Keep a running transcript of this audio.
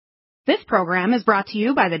This program is brought to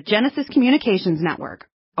you by the Genesis Communications Network,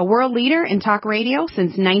 a world leader in talk radio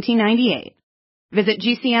since 1998. Visit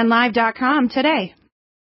GCNlive.com today.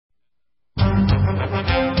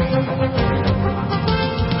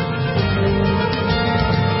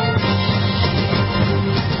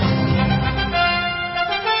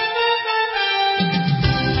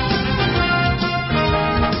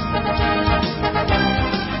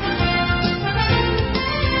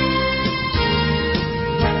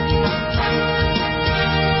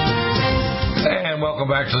 Welcome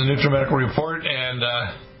back to the NutriMedical Report, and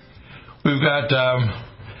we've got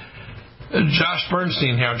Josh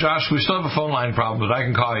Bernstein here. Josh, we still have a phone line problem, but I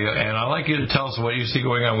can call you, and I'd like you to tell us what you see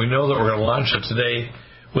going on. We know that we're going to launch it today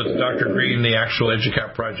with Dr. Green, the actual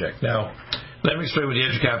EDUCAP project. Now, let me explain what the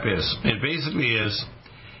EDUCAP is. It basically is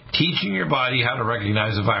teaching your body how to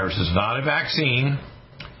recognize the virus. It's not a vaccine.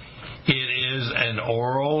 It is an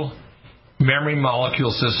oral memory molecule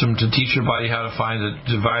system to teach your body how to find the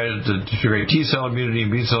divided to create T cell immunity and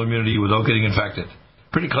B cell immunity without getting infected.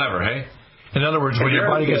 Pretty clever, hey? In other words, when your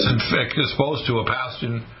body gets exposed to a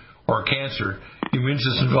pathogen or a cancer, the immune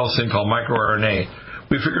system develops a thing called microRNA.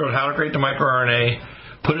 We figure out how to create the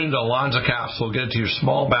microRNA, put it into a Lonza capsule, get it to your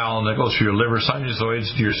small bowel, and that goes through your liver, sinusoids,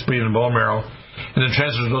 to your spleen and bone marrow, and then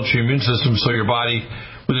transfers it to your immune system so your body,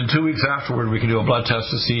 within 2 weeks afterward, we can do a blood test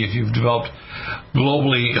to see if you've developed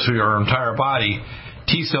globally, so your entire body,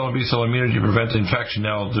 T cell and B cell immunity to prevent the infection.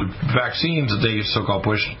 Now, the vaccines that they so-called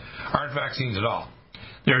push aren't vaccines at all.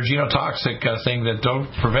 They're a genotoxic thing that don't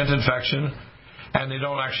prevent infection, and they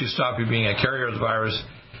don't actually stop you being a carrier of the virus.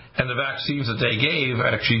 And the vaccines that they gave,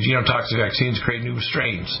 actually genotoxic vaccines, create new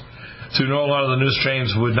strains. So you know a lot of the new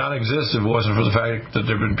strains would not exist if it wasn't for the fact that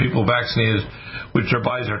there have been people vaccinated which their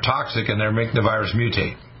bodies are toxic and they're making the virus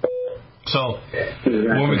mutate. So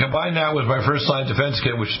when we combine that with my first line defense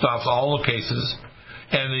kit, which stops all the cases,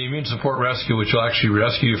 and the immune support rescue, which will actually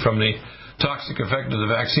rescue you from the toxic effect of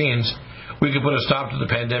the vaccines, we can put a stop to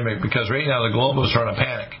the pandemic, because right now the globalists are in a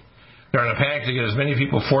panic. They're in a panic to get as many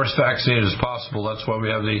people forced vaccinated as possible. That's why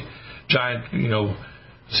we have the giant,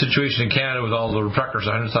 situation in Canada with all the truckers,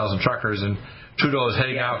 100,000 truckers, and Trudeau is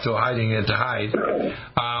heading out to hiding it to hide.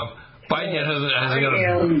 Biden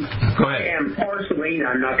go ahead. I am partially,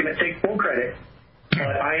 I'm not going to take full credit,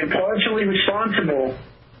 but I am partially responsible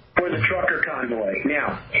for the trucker convoy.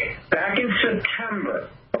 Now, back in September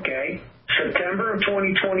of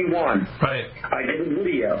 2021, right, I did a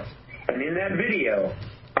video, and in that video,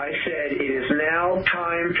 I said it is now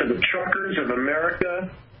time for the truckers of America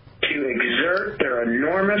to exert their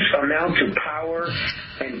enormous amounts of power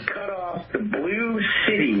and cut off the blue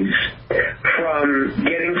cities from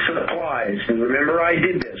getting supplies. And remember, I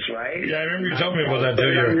did this, right? Yeah, I remember you telling me about that,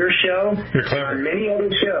 too. On your show, you're clever. On many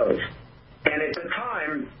other shows. And at the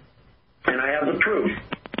time, and I have the proof,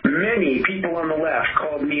 many people on the left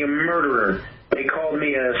called me a murderer. They called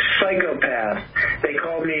me a psychopath. They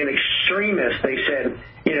called me an extremist. They said,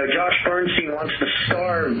 Josh Bernstein wants to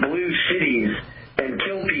starve blue cities and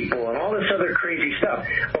kill people and all this other crazy stuff.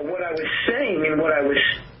 But what I was saying and what I was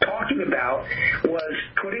talking about was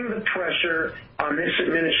putting the pressure on this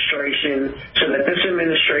administration so that this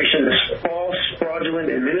administration, this false, fraudulent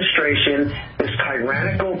administration, this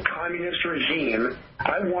tyrannical communist regime,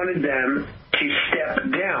 I wanted them to step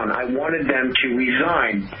down. I wanted them to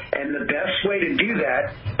resign. And the best way to do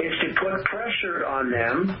that is to put pressure on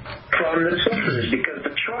them from the truckers, because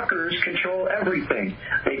the truckers control everything.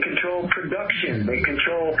 They control production. They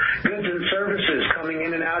control goods and services coming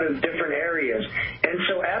in and out of different areas. And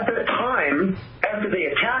so at the time, after they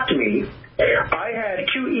attacked me, I had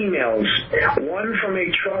 2 emails, one from a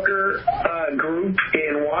trucker group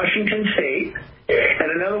in Washington State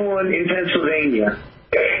and another one in Pennsylvania.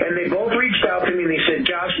 And they both reached out to me and they said,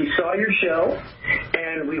 Josh, we saw your show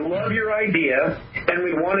and we love your idea and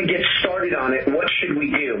we want to get started on it. What should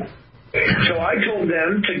we do? So I told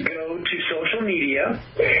them to go to social media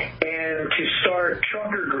and to start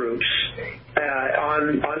trucker groups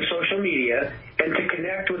on social media and to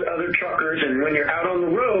connect with other truckers. And when you're out on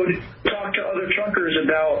the road, talk to other truckers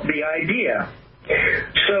about the idea.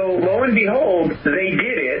 So lo and behold, they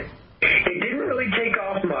did it. It didn't really take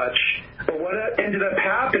off much, but what ended up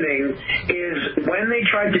happening is when they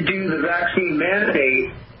tried to do the vaccine mandate,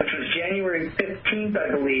 which was January 15th, I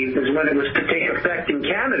believe, is when it was to take effect in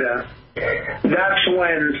Canada, that's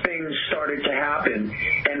when things started to happen.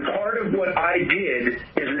 And part of what I did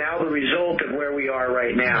is now the result of where we are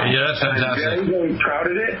right now. Yeah, that's fantastic. I'm very, very proud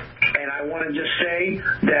of it. And I want to just say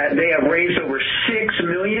that they have raised over $6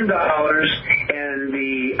 million, and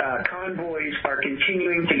the convoys are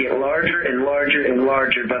continuing to get larger and larger and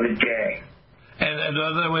larger by the day. And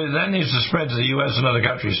by the way, that needs to spread to the U.S. and other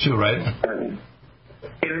countries too, right?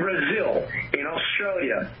 In Brazil, in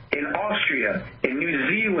Australia, in Austria, in New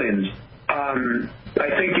Zealand, I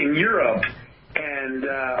think in Europe, and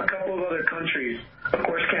a couple of other countries, of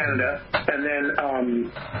course Canada, and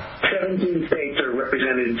then 17 states are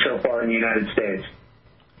represented so far in the United States.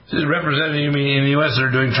 Represented, you mean in the U.S.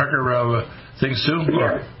 they're doing trucker things too?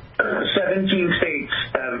 Yeah. 17 states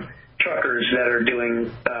have truckers that are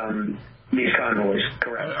doing these convoys,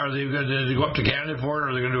 correct. Are they going to go up to Canada for it, or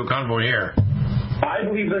are they going to do a convoy here? I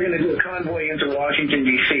believe they're going to do a convoy into Washington,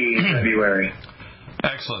 D.C. in February.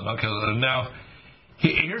 Excellent. Okay, now,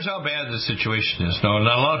 here's how bad this situation is. Now,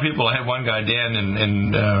 a lot of people, I had one guy, Dan,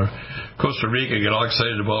 in Costa Rica, get all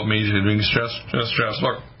excited about me doing stress.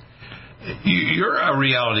 Look, you're a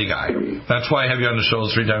reality guy. That's why I have you on the show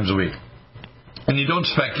 3 times a week. And you don't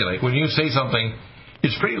speculate. When you say something,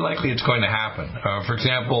 it's pretty likely it's going to happen. For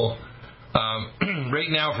example, right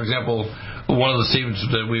now, for example, one of the statements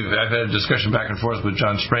that I've had a discussion back and forth with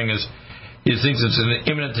John Spring is he thinks it's an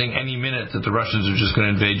imminent thing any minute that the Russians are just going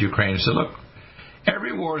to invade Ukraine. He said, look,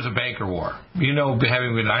 every war is a banker war. You know,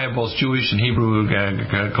 I have both Jewish and Hebrew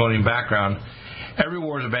coding background. Every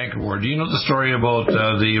war is a banker war. Do you know the story about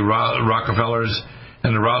the Rockefellers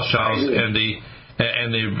and the Rothschilds and the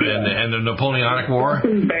Napoleonic War?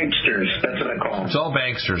 Banksters, that's what I call them. It's all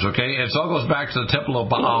banksters, okay? It all goes back to the Temple of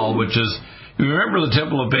Baal, which is, you remember the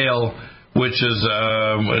Temple of Baal, which is,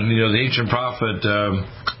 the ancient prophet,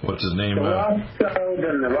 what's his name? The Rothschilds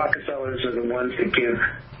and the Rockefellers are the ones that give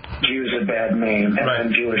Jews a bad name, and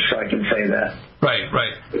I'm Jewish, so I can say that. Right.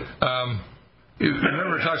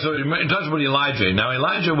 Remember, it talks about Elijah. Now,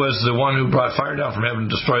 Elijah was the one who brought fire down from heaven and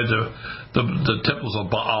destroyed the temples of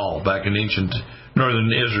Baal back in ancient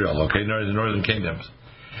northern Israel, okay, northern kingdoms.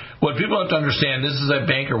 What people have to understand, this is a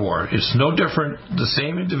banker war. It's no different. The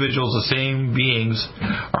same individuals, the same beings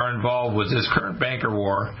are involved with this current banker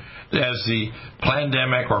war as the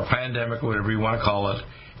pandemic, whatever you want to call it,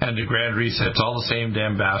 and the Grand Reset. It's all the same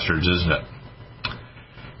damn bastards, isn't it?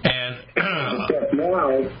 And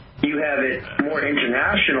now you have it more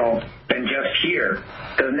international than just here.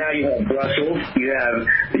 Because now you have Brussels, you have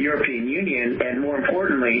the European Union, and more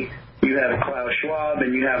importantly, you have Klaus Schwab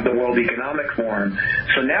and you have the World Economic Forum.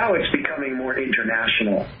 So now it's becoming more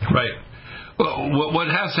international. Right. Well, what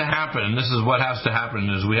has to happen, and this is what has to happen,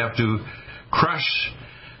 is we have to crush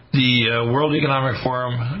the World Economic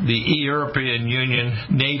Forum, the European Union,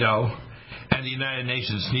 NATO, and the United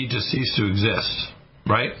Nations need to cease to exist.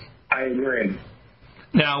 Right? I agree.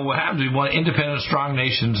 Now, what happens, we want independent, strong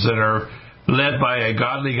nations that are led by a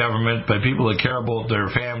godly government, by people that care about their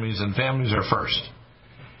families, and families are first.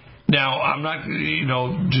 Now, I'm not,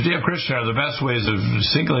 Judeo-Christian are the best ways of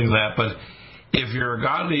signaling that, but if you're a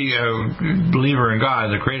godly believer in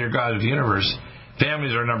God, the creator God of the universe,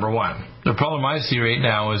 families are number one. The problem I see right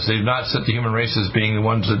now is they've not set the human race as being the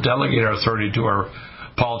ones that delegate our authority to our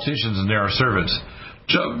politicians, and they're our servants.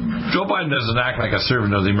 Joe Biden doesn't act like a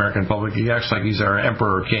servant of the American public. He acts like he's our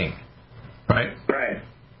emperor or king. Right? Right.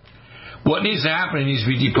 What needs to happen, he needs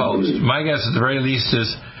to be deposed. My guess at the very least is,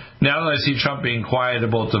 now that I see Trump being quiet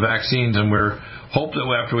about the vaccines, and we're hope that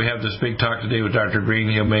after we have this big talk today with Dr.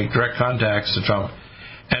 Green, he'll make direct contacts to Trump,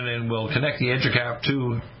 and then we'll connect the EDUCAP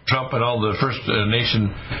to Trump and all the first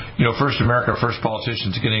nation, first America, first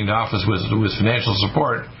politicians getting into office with financial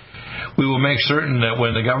support. We will make certain that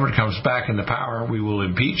when the government comes back into power, we will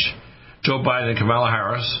impeach Joe Biden and Kamala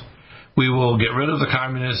Harris. We will get rid of the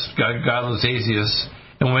communists, godless atheists,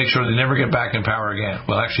 and we'll make sure they never get back in power again.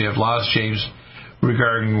 We'll actually have laws changed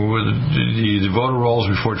regarding the voter rolls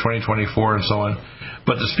before 2024 and so on.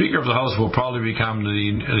 But the Speaker of the House will probably become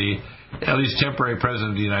the at least temporary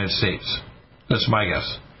President of the United States. That's my guess.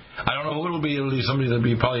 I don't know who it'll be. It'll be somebody that'll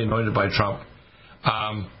be probably anointed by Trump.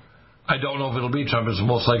 I don't know if it'll be Trump. It's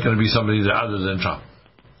most likely going to be somebody other than Trump.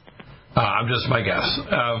 I'm just my guess.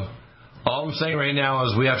 All I'm saying right now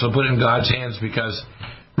is we have to put it in God's hands, because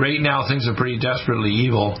right now things are pretty desperately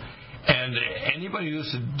evil. And anybody who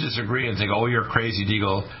used to disagree and think, oh, you're crazy,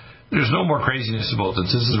 DEAGLE, there's no more craziness about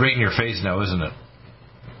this. This is right in your face now, isn't it?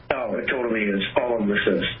 Oh, it totally is. All of this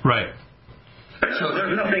is. Right. So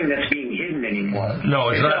there's nothing that's being hidden anymore. No,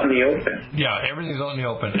 it's not out in the open. Yeah, everything's out in the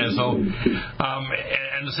open. And so,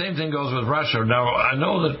 and the same thing goes with Russia. Now, I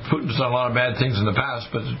know that Putin's done a lot of bad things in the past,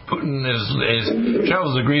 but Putin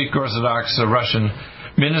travels the Greek Orthodox Russian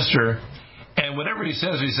minister, and whatever he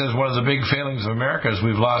says one of the big failings of America is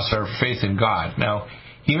we've lost our faith in God. Now,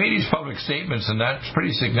 he made these public statements, and that's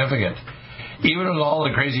pretty significant. Even with all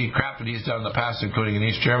the crazy crap that he's done in the past, including in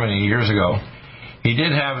East Germany years ago, he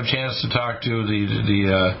did have a chance to talk to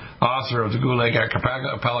the author of the Gulag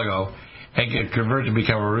Archipelago, and get converted to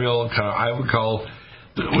become a real, I would call,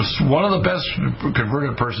 one of the best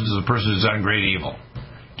converted persons is a person who's done great evil.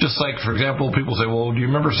 Just like, for example, people say, well, do you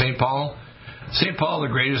remember St. Paul? St. Paul, the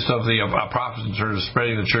greatest of the prophets in terms of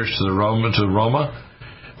spreading the church to Roma,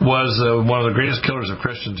 was one of the greatest killers of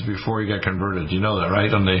Christians before he got converted. You know that,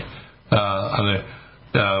 right? When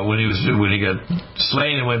he got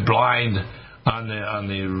slain and went blind on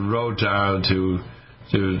the road to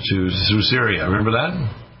Syria. Remember that?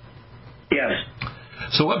 Yes.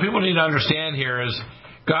 So what people need to understand here is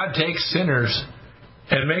God takes sinners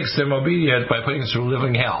and makes them obedient by putting them through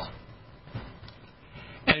living hell.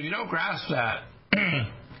 And if you don't grasp that,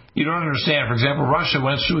 you don't understand. For example, Russia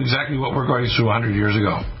went through exactly what we're going through 100 years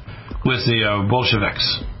ago with the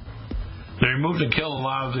Bolsheviks. They removed and killed a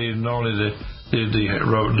lot of not only the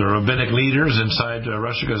rabbinic leaders inside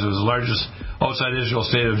Russia, because it was the largest outside Israel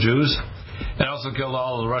state of Jews, and also killed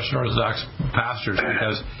all the Russian Orthodox pastors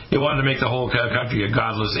because they wanted to make the whole country a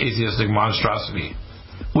godless, atheistic monstrosity,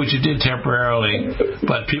 which it did temporarily,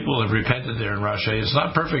 but people have repented there in Russia. It's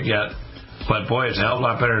not perfect yet, but boy, it's a hell of a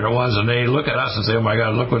lot better than it was. And they look at us and say, oh my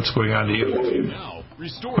God, look what's going on to you. Now,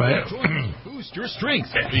 restore right? Boost your strength,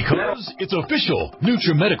 because it's official.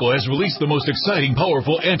 NutriMedical has released the most exciting,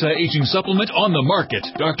 powerful anti-aging supplement on the market.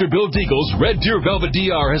 Dr. Bill Deagle's Red Deer Velvet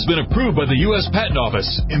DR has been approved by the U.S. Patent Office.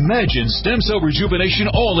 Imagine stem cell rejuvenation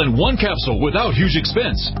all in one capsule without huge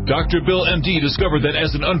expense. Dr. Bill MD discovered that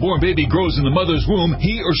as an unborn baby grows in the mother's womb,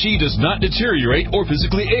 he or she does not deteriorate or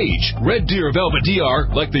physically age. Red Deer Velvet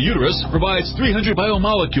DR, like the uterus, provides 300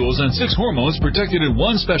 biomolecules and 6 hormones protected in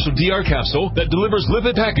one special DR capsule that delivers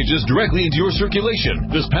lipid packages directly into your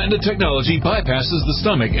circulation. This patented technology bypasses the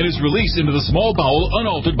stomach and is released into the small bowel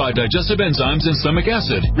unaltered by digestive enzymes and stomach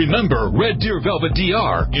acid. Remember, Red Deer Velvet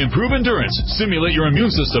DR. Improve endurance, stimulate your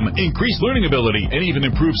immune system, increase learning ability, and even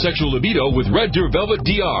improve sexual libido with Red Deer Velvet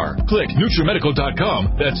DR. Click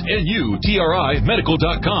NutriMedical.com, that's NUTRI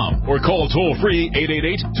Medical.com, or call toll-free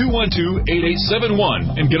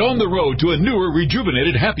 888-212-8871 and get on the road to a newer,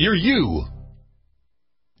 rejuvenated, happier you.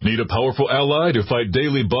 Need a powerful ally to fight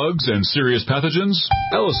daily bugs and serious pathogens?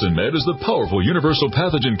 ATOZMD is the powerful universal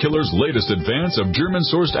pathogen killer's latest advance of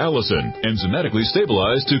German-sourced allicin, enzymatically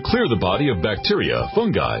stabilized to clear the body of bacteria,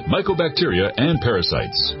 fungi, mycobacteria, and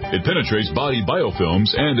parasites. It penetrates body biofilms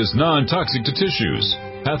and is non-toxic to tissues.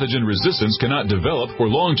 Pathogen resistance cannot develop for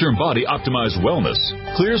long-term body-optimized wellness.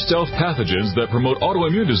 Clear stealth pathogens that promote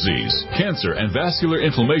autoimmune disease, cancer, and vascular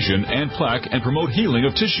inflammation and plaque, and promote healing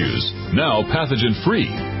of tissues. Now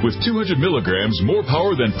pathogen-free. With 200 milligrams more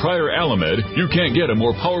power than prior Alamed, you can't get a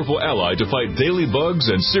more powerful ally to fight daily bugs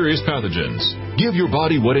and serious pathogens. Give your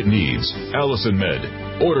body what it needs.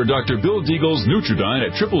 ATOZMD. Order Dr. Bill Deagle's Nutridyne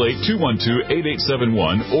at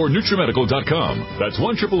 888-212-8871 or NutriMedical.com. That's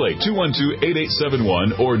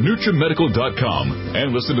 1-888-212-8871 or NutriMedical.com.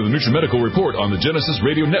 And listen to the NutriMedical Report on the Genesis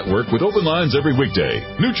Radio Network with open lines every weekday.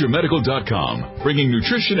 NutriMedical.com, bringing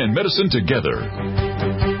nutrition and medicine together.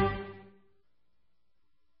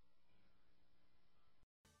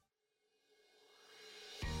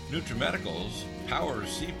 NutriMedical's Power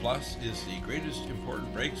C Plus is the greatest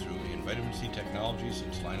important breakthrough in vitamin C technology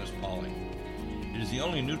since Linus Pauling. It is the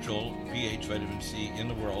only neutral pH vitamin C in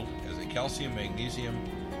the world as a calcium, magnesium,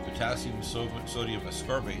 potassium, sodium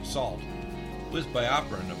ascorbate salt with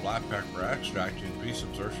bioperin, a black pepper extract, to increase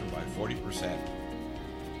absorption by 40%.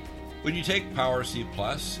 When you take Power C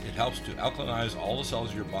Plus, it helps to alkalinize all the cells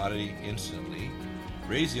of your body instantly,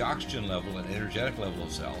 raise the oxygen level and energetic level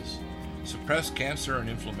of cells, suppress cancer and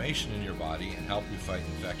inflammation in your body, and help you fight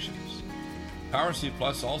infections. Power C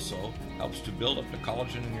Plus also helps to build up the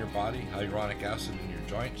collagen in your body, hyaluronic acid in your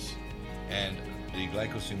joints, and the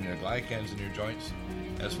glycosaminoglycans in your joints,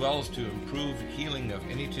 as well as to improve healing of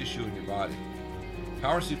any tissue in your body.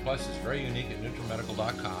 Power C Plus is very unique at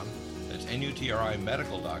NutriMedical.com. That's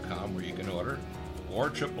NutriMedical.com, where you can order,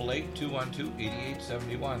 or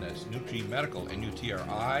 888-212-8871. That's NutriMedical,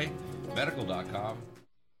 NUTRI Medical.com.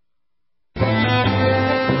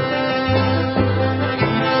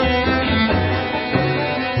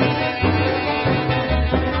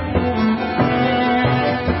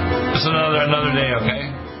 It's another day, okay?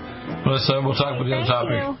 We'll talk about the other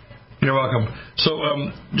topic. You're welcome. So,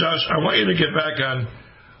 Josh, I want you to get back on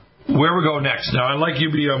where we go next. Now, I'd like you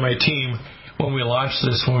to be on my team when we launch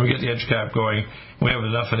this, when we get the EDUCAP going. We have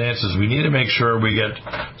enough finances. We need to make sure we get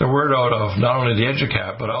the word out of not only the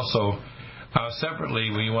EDUCAP, but also separately,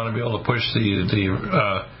 we want to be able to push the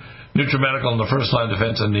NutriMedical and the first line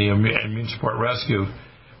defense and the immune support rescue,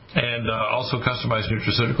 and also customized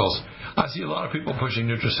nutraceuticals. I see a lot of people pushing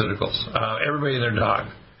nutraceuticals. Everybody and their dog.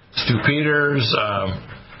 Stu Peters,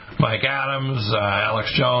 Mike Adams,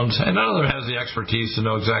 Alex Jones, and none of them has the expertise to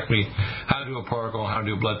know exactly how to do a protocol, how to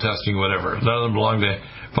do blood testing, whatever. None of them belong to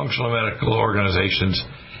functional medical organizations,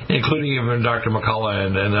 including even Dr.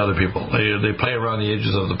 McCullough and other people. They play around the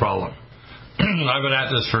edges of the problem. I've been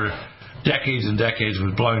at this for decades and decades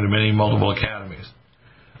with belonging to many multiple academies.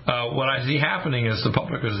 What I see happening is the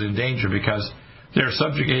public is in danger because they're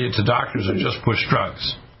subjugated to doctors who just push drugs.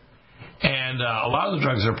 And a lot of the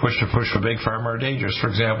drugs that are pushed for big pharma are dangerous. For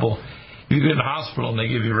example, if you get in a hospital and they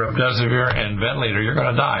give you remdesivir and ventilator, you're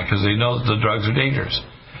going to die because they know that the drugs are dangerous.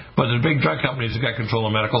 But the big drug companies have got control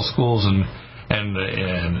of medical schools and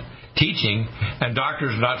teaching, and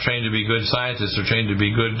doctors are not trained to be good scientists. They're trained to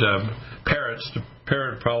be good parrots to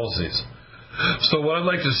parrot policies. So what I'd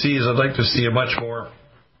like to see is a much more,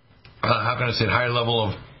 higher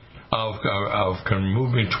level of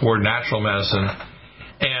moving toward natural medicine.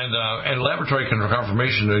 And laboratory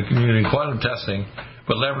confirmation, including quantum testing,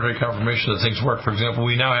 but laboratory confirmation that things work. For example,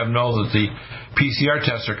 we now know that the PCR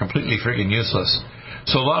tests are completely freaking useless.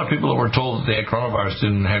 So a lot of people that were told that they had coronavirus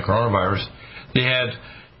didn't have coronavirus. They had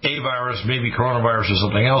a virus, maybe coronavirus or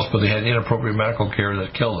something else, but they had inappropriate medical care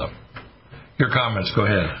that killed them. Your comments, go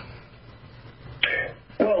ahead.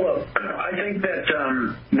 Well, look, I think that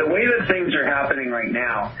the way that things are happening right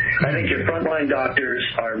now, I think your frontline doctors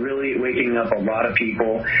are really waking up a lot of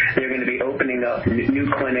people. They're going to be opening up new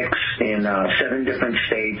clinics in 7 different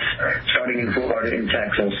states, starting in Florida and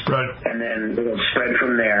Texas, right. And then it'll spread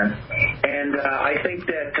from there. And I think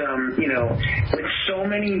that, with so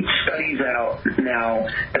many studies out now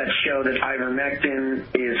that show that ivermectin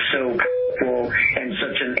is so powerful and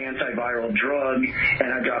such an antiviral drug, and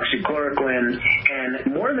hydroxychloroquine,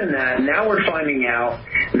 and more than that, now we're finding out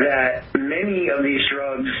that many of these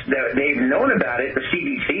drugs, that they've known about it, the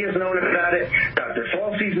CDC has known about it, Dr.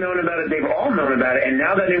 Fauci's known about it, they've all known about it, and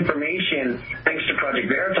now that information, thanks to Project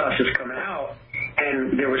Veritas, has come out,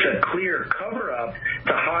 and there was a clear cover-up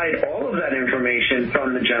to hide all of that information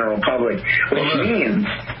from the general public, which means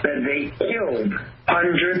that they killed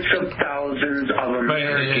hundreds of thousands of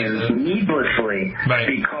Americans needlessly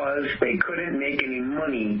because they couldn't make any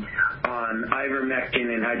money on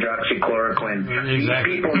ivermectin and hydroxychloroquine. These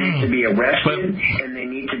people need to be arrested, and they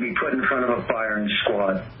need to be put in front of a firing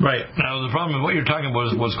squad. Right. Now, the problem with what you're talking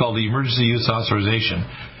about is what's called the emergency use authorization.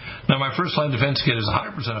 Now, my first-line defense kit is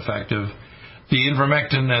 100% effective. The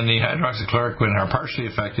ivermectin and the hydroxychloroquine are partially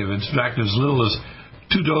effective. In fact, as little as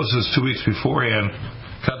 2 doses 2 weeks beforehand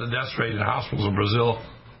cut the death rate in hospitals in Brazil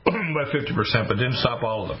by 50%, but didn't stop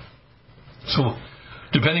all of them. So,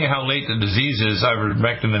 depending on how late the disease is,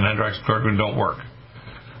 ivermectin and hydroxychloroquine don't work.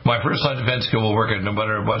 My first-line defense kit will work at no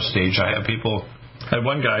matter what stage. I have people. I had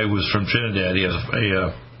one guy who was from Trinidad. He has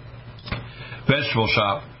a vegetable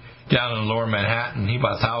shop down in Lower Manhattan. He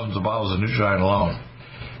bought thousands of bottles of Nutridyne alone.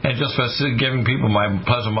 And just by giving people my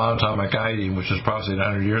plasma monatomic iodine, which was probably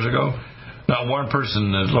 100 years ago, not one person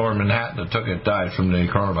in Lower Manhattan that took it died from the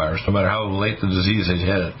coronavirus, no matter how late the disease they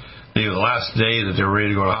had it. The last day that they were ready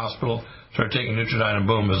to go to the hospital, started taking Nutridyne, and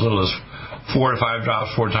boom, as little as 4 to 5 drops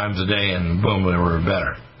 4 times a day, and boom, they were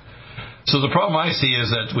better. So the problem I see is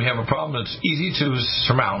that we have a problem that's easy to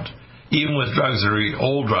surmount. Even with drugs that are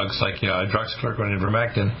old drugs like hydroxychloroquine and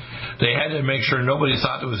ivermectin, they had to make sure nobody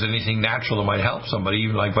thought there was anything natural that might help somebody,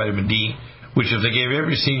 even like vitamin D, which if they gave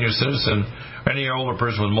every senior citizen or any older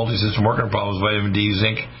person with multi-system organ problems vitamin D,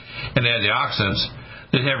 zinc, and antioxidants,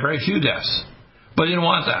 they'd have very few deaths. But they didn't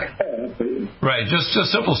want that. Right, just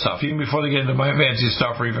simple stuff, even before they get into my fancy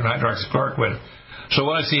stuff or even hydroxychloroquine. So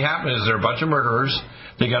what I see happen is there are a bunch of murderers.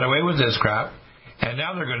 They got away with this crap, and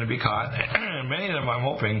now they're going to be caught. And many of them, I'm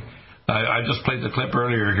hoping, I just played the clip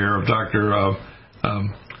earlier here of the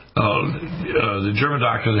German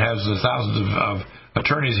doctor that has thousands of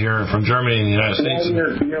attorneys here from Germany and the United States. And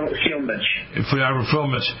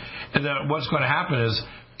then what's going to happen is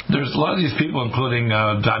there's a lot of these people, including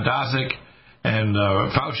Dosick and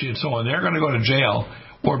Fauci and so on, they're going to go to jail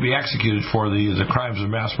or be executed for the crimes of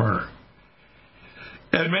mass murder.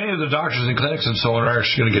 And many of the doctors and clinics and so on are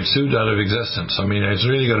actually going to get sued out of existence. I mean, it's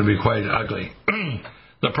really going to be quite ugly.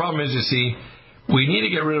 The problem is, you see, we need to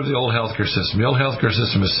get rid of the old healthcare system. The old healthcare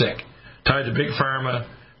system is sick. Tied to big pharma,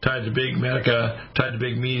 tied to big medica, tied to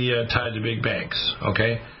big media, tied to big banks.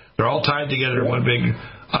 Okay? They're all tied together in one big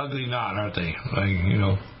ugly knot, aren't they?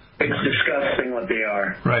 It's disgusting what they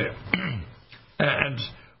are. Right. And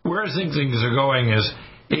where I think things are going is,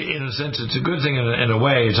 in a sense, it's a good thing in a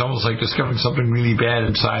way. It's almost like discovering something really bad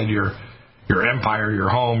inside your empire, your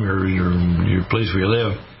home, your place where you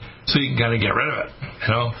live, so you can kind of get rid of it.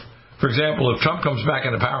 For example, if Trump comes back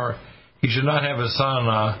into power, he should not have his son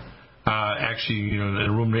actually, in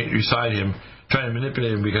a room right beside him, trying to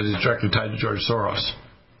manipulate him because he's directly tied to George Soros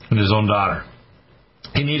and his own daughter.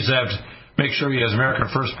 He needs to make sure he has American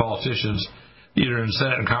First politicians, either in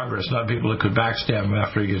Senate and Congress, not people that could backstab him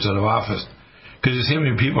after he gets out of office. Because you see how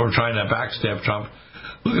many people are trying to backstab Trump.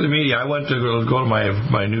 Look at the media. I went to go to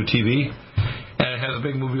my new TV, and it has a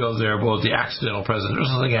big movie out there about the accidental president.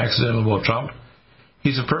 There's nothing accidental about Trump.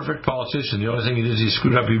 He's a perfect politician. The only thing he did is he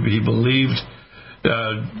screwed up. He believed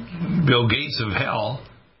Bill Gates of hell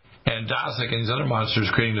and Dosick and these other monsters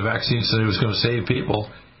creating the vaccine so he was going to save people.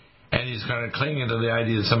 And he's kind of clinging to the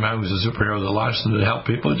idea that somehow he was a superhero that launched them to help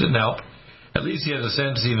people. It didn't help. At least he had a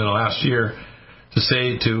sense even last year to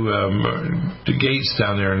say to Gates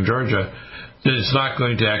down there in Georgia that it's not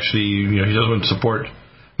going to actually, he doesn't want to support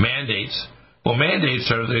mandates. Well, mandates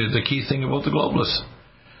are the key thing about the globalists.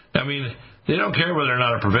 I mean, they don't care whether or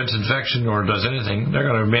not it prevents infection or does anything. They're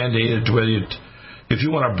going to mandate it to whether if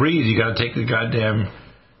you want to breathe, you got to take the goddamn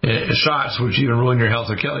shots, which even ruin your health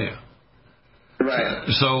or kill you. Right.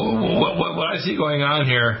 So what I see going on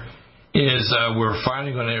here is we're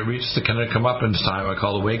finally going to reach the kind of comeuppance time I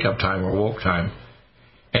call the wake-up time or woke time.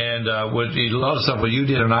 And with a lot of stuff what you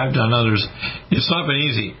did and I've done others, it's not been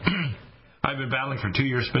easy. I've been battling for 2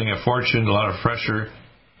 years, spending a fortune, a lot of pressure,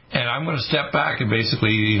 and I'm going to step back and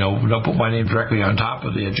basically, don't put my name directly on top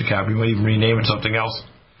of the EDUCAP. You might even rename it something else.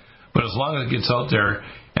 But as long as it gets out there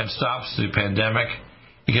and stops the pandemic,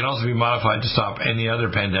 it can also be modified to stop any other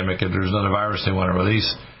pandemic. If there's another virus they want to release,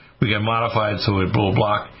 we can modify it so it will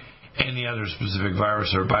block any other specific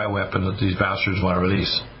virus or bioweapon that these bastards want to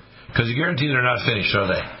release. Because you guarantee they're not finished, are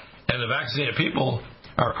they? And the vaccinated people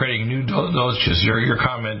are creating new dosages. Your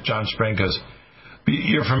comment, John Spring, because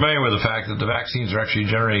you're familiar with the fact that the vaccines are actually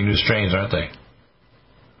generating new strains, aren't they?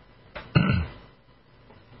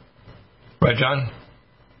 Right, John?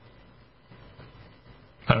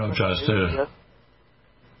 I don't know if John's still...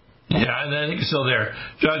 Yeah, and I think he's still there.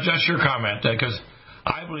 Just your comment, because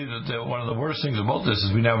I believe that one of the worst things about this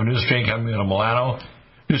is we now have a new strain coming out of Milano,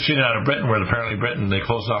 new strain out of Britain, where apparently Britain, they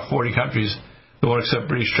closed off 40 countries that won't accept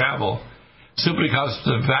British travel, simply because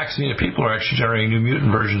the vaccinated people are actually generating new mutant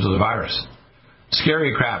versions of the virus.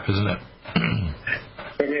 Scary crap, isn't it?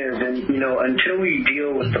 It is, and until we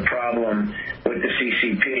deal with the problem with the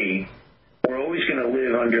CCP, we're always going to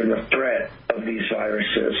live under the threat of these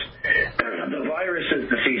viruses. The virus is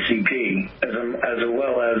the CCP, as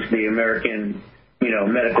well as the American,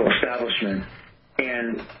 medical establishment.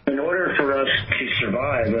 And in order for us to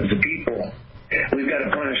survive as a people, we've got to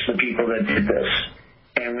punish the people that did this.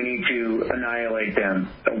 And we need to annihilate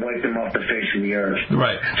them and wipe them off the face of the earth.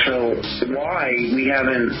 Right. So why we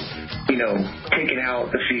haven't, taken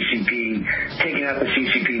out the CCP, taken out the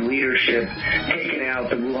CCP leadership, taken out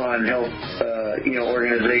the Wuhan Health,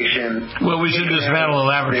 organization. Well, we should dismantle the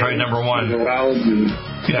laboratory, number one.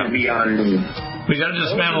 Yeah. Beyond me. We got to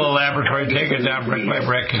dismantle the laboratory, take it down brick by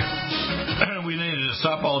brick. We need to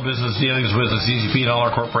stop all the business dealings with the CCP and all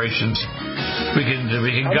our corporations. We can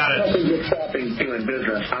got it. I'm not just stopping doing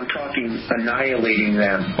business. I'm talking annihilating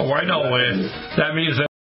them. Oh, I know. That means that.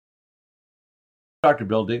 Dr.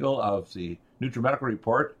 Bill Deagle of the NutriMedical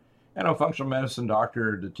Report, and a functional medicine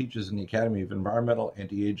doctor that teaches in the Academy of Environmental,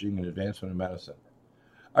 Anti-Aging, and Advancement in Medicine.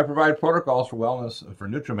 I provide protocols for wellness for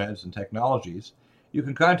NutriMeds and technologies. You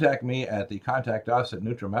can contact me at the contact us at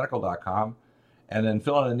NutriMedical.com and then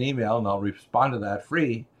fill in an email and I'll respond to that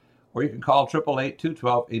free, or you can call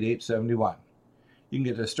 888-212-8871. You can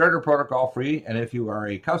get a starter protocol free, and if you are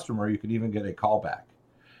a customer, you can even get a callback.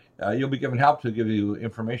 You'll be given help to give you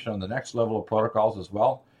information on the next level of protocols as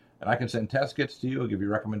well, and I can send test kits to you, give you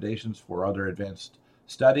recommendations for other advanced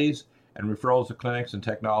studies, and referrals to clinics and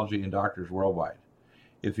technology and doctors worldwide.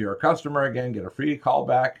 If you're a customer, again, get a free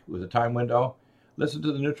callback with a time window. Listen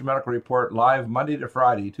to the NutriMedical Report live Monday to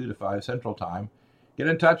Friday, 2 to 5 Central Time. Get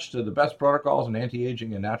in touch to the best protocols in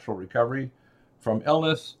anti-aging and natural recovery from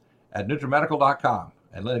illness at NutriMedical.com.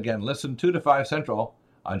 And then again, listen 2 to 5 Central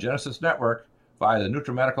on Genesis Network via the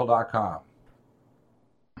NutriMedical.com.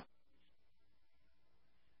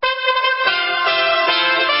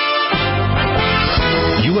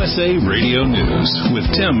 USA Radio News with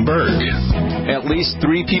Tim Berg. At least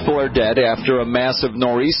 3 people are dead after a massive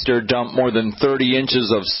nor'easter dumped more than 30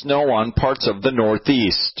 inches of snow on parts of the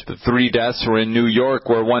Northeast. The 3 deaths were in New York,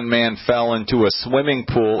 where 1 man fell into a swimming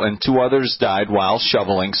pool and 2 others died while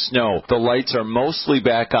shoveling snow. The lights are mostly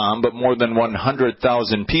back on, but more than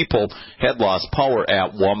 100,000 people had lost power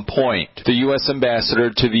at one point. The U.S.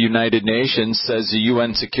 ambassador to the United Nations says the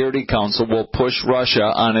UN Security Council will push Russia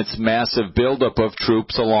on its massive buildup of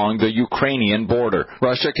troops along along the Ukrainian border.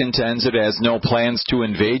 Russia contends it has no plans to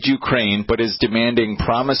invade Ukraine, but is demanding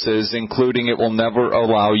promises, including it will never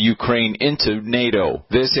allow Ukraine into NATO.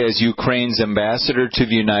 This as Ukraine's ambassador to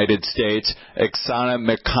the United States, Oksana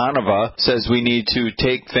Mikhanova, says we need to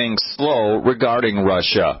take things slow regarding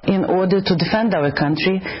Russia. In order to defend our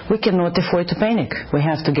country, we cannot afford to panic. We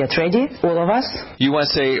have to get ready, all of us.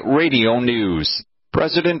 USA Radio News.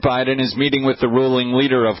 President Biden is meeting with the ruling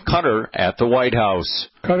leader of Qatar at the White House.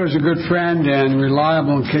 Qatar's a good friend and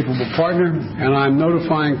reliable and capable partner, and I'm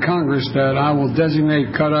notifying Congress that I will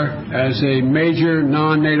designate Qatar as a major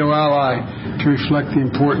non-NATO ally to reflect the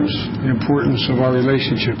importance of our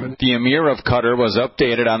relationship. The Emir of Qatar was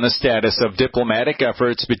updated on the status of diplomatic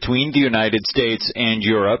efforts between the United States and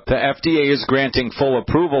Europe. The FDA is granting full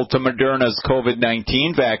approval to Moderna's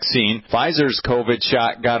COVID-19 vaccine. Pfizer's COVID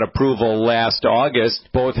shot got approval last August.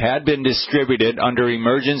 Both had been distributed under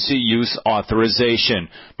emergency use authorization.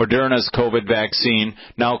 Moderna's COVID vaccine,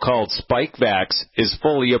 now called Spikevax, is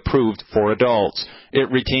fully approved for adults.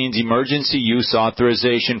 It retains emergency use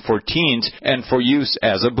authorization for teens and for use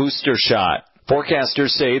as a booster shot. Forecasters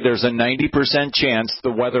say there's a 90% chance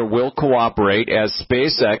the weather will cooperate as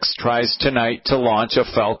SpaceX tries tonight to launch a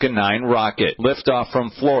Falcon 9 rocket. Liftoff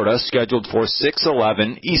from Florida scheduled for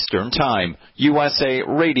 6:11 Eastern Time. USA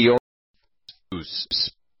Radio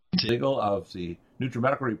News. DEAGLE of the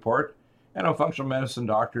NutriMedical Report, and I'm a functional medicine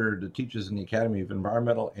doctor that teaches in the Academy of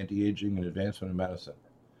Environmental, Anti-Aging, and Advancement in Medicine.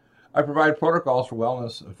 I provide protocols for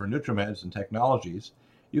wellness for NutriMeds and technologies.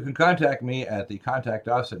 You can contact me at the contact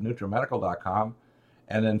us at NutriMedical.com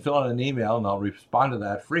and then fill in an email and I'll respond to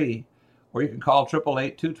that free, or you can call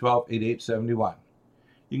 888-212-8871.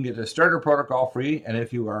 You can get the starter protocol free, and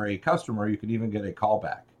if you are a customer, you can even get a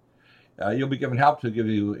callback. You'll be given help to give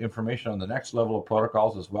you information on the next level of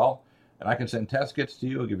protocols as well, and I can send test kits to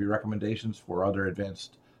you, give you recommendations for other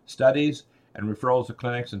advanced studies, and referrals to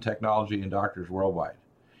clinics and technology and doctors worldwide.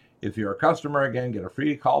 If you're a customer, again, get a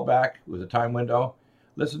free callback with a time window.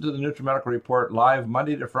 Listen to the NutriMedical Report live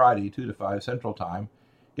Monday to Friday, 2 to 5 Central Time.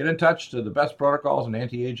 Get in touch to the best protocols in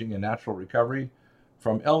anti-aging and natural recovery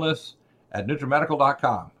from illness at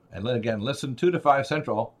NutriMedical.com. And then again, listen 2 to 5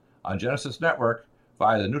 Central on Genesis Network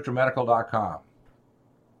via the NutriMedical.com.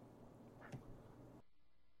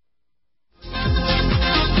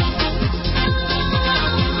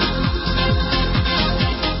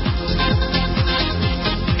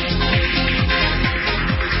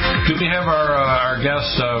 Do we have our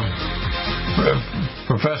guest,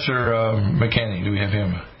 Professor McKinney? Do we have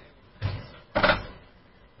him?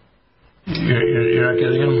 You're not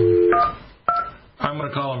getting him? I'm going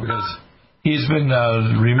to call him because he's been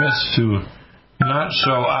remiss to not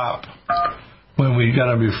show up when we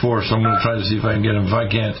got him before, so I'm going to try to see if I can get him. If I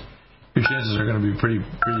can't, your chances are going to be pretty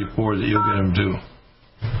poor that you'll get him too.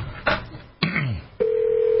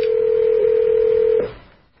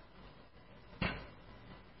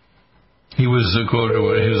 He was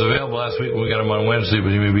available last week when we got him on Wednesday, but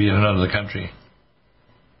he may be in another country.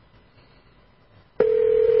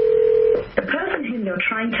 The person whom you're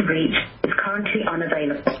trying to reach is currently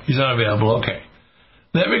unavailable. He's unavailable, okay.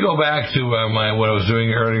 Let me go back to what I was doing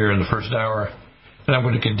earlier in the first hour, and I'm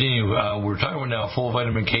going to continue. We're talking about now full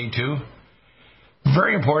vitamin K2.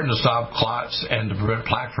 Very important to stop clots and to prevent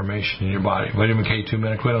plaque formation in your body. Vitamin K2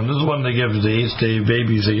 menaquinone. This is one they give to the 8th-day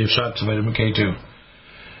babies. They give shots of vitamin K2.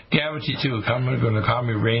 GABA T2, going to calm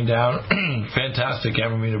your brain down. Fantastic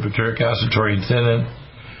aminobutyric acid, taurine.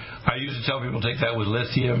 I used to tell people take that with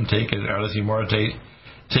lithium, take it, or lithium orotate,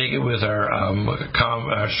 take it with our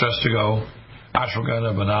Stress to Go,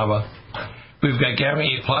 ashwagandha, banaba. We've got gamma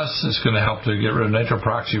E+, that's going to help to get rid of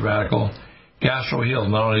nitroproxy radical. Gastro Heal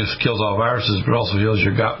not only kills all viruses, but also heals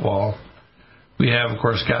your gut wall. We have, of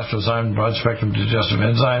course, Gastrozyme, broad-spectrum digestive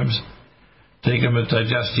enzymes. Take them with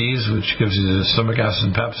Digestease, which gives you the stomach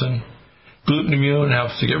acid and pepsin. Gluten Immune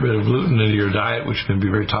helps to get rid of gluten into your diet, which can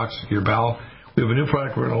be very toxic to your bowel. We have a new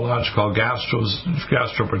product we're going to launch called Gastro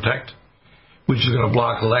Protect, which is going to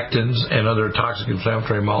block lectins and other toxic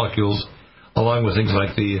inflammatory molecules, along with things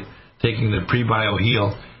like taking the Prebio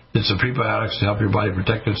Heal. It's the prebiotics to help your body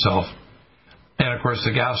protect itself. And, of course,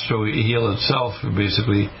 the Gastro Heal itself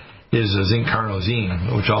basically is a zinc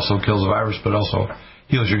carnosine, which also kills the virus but also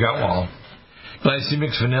heals your gut wall.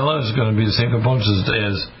 Glycemic Vanilla is going to be the same components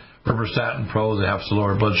as Herberstatin Pro that helps to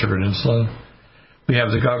lower blood sugar and insulin. We have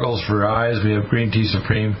the goggles for eyes. We have Green Tea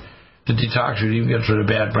Supreme. The detox even gets rid of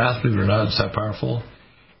bad breath, believe it or not, it's that powerful.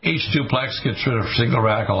 H2 Plex gets rid of single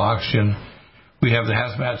radical oxygen. We have the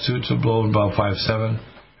hazmat suits that blow above 5'7".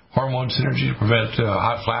 Hormone Synergy to prevent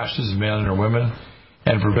hot flashes in men or women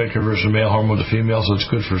and prevent conversion of male hormone to female, so it's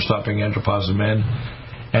good for stopping andropause in men.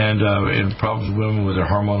 and in problems with women with their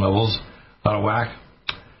hormone levels out of whack.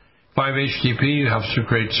 5-HTP helps to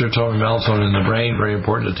create serotonin and melatonin in the brain, very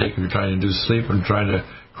important to take if you're trying to induce sleep and trying to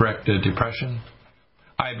correct depression.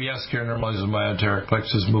 IBS care normalizes myoteric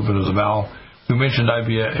plexus movement of the bowel. We mentioned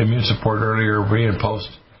immune support earlier, pre and post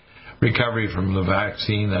recovery from the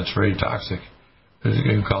vaccine. That's very toxic. There's a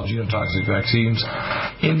game called genotoxic vaccines.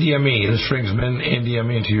 NDME, this brings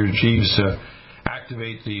NDME into your genes to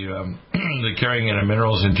activate the carrying in of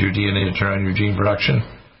minerals into your DNA to turn on your gene production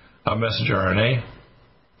of messenger RNA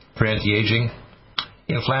for anti-aging.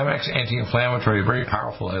 Inflammex, anti-inflammatory, very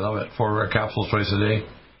powerful. I love it. 4 capsules twice a day.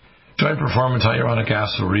 Joint performance, hyaluronic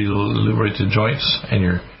acid will liberate the joints and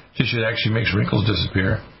your tissue. That actually makes wrinkles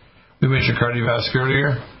disappear. We mentioned KARDIOVASC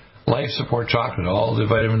earlier. Life support chocolate, all the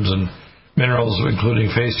vitamins and minerals, including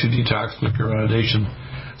phase 2 detox, glucuronidation,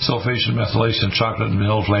 sulfation, methylation, chocolate and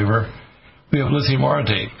vanilla flavor. We have lithium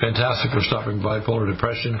orotate, fantastic for stopping bipolar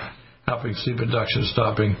depression, helping sleep induction,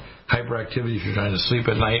 stopping hyperactivity if you're trying to sleep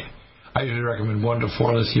at night. I usually recommend 1 to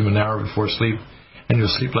 4 lithium an hour before sleep, and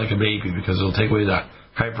you'll sleep like a baby because it'll take away the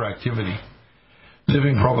hyperactivity.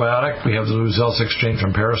 Living probiotic, we have the Luzels exchange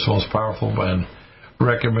from Paris, most powerful and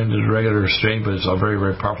recommended regular strain, but it's a very,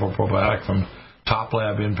 very powerful probiotic from Top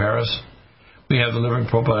Lab in Paris. We have the Living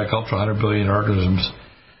Probiotic Ultra 100 billion organisms.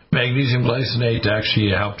 Magnesium glycinate to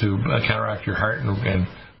actually help to counteract your heart and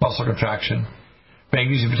muscle contraction.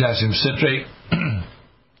 Magnesium potassium citrate.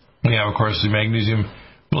 We have, of course, the magnesium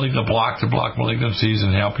to block malignancies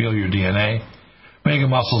and help heal your DNA. Mega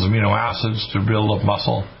Muscles amino acids to build up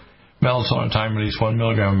muscle. Melatonin time release 1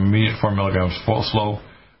 milligram immediate, 4 milligrams full slow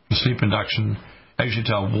for sleep induction. I usually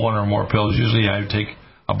tell 1 or more pills. Usually I take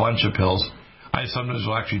a bunch of pills. I sometimes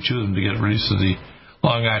will actually chew them to get release of the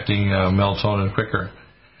long-acting melatonin quicker.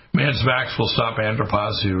 Meds Max will stop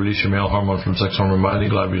andropause to release your male hormone from sex hormone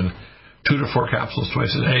binding globulin. 2 to 4 capsules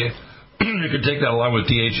twice a day. You can take that along with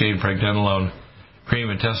DHA and pregnenolone cream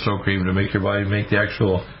and testo cream to make your body make the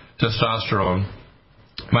actual testosterone.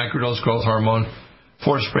 Microdose growth hormone.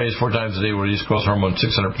 4 sprays 4 times a day will release growth hormone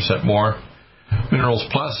 600% more. Minerals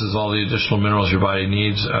Plus is all the additional minerals your body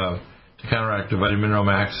needs to counteract the Vitamin Mineral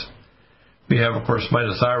Max. We have, of course,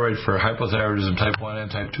 mitothyroid for hypothyroidism, type 1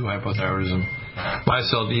 and type 2 hypothyroidism.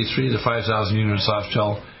 Micelle D3, the 5,000 unit soft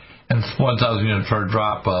gel, and 1,000 unit per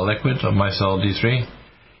drop liquid of Micelle D3.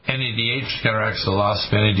 NADH counteracts the loss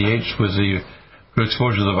of NADH with the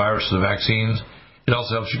exposure to the virus of the vaccines. It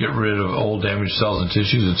also helps you get rid of old damaged cells and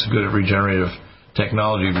tissues. It's good at regenerative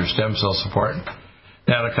technology of your stem cell support.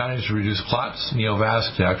 Nattokinase to reduce clots.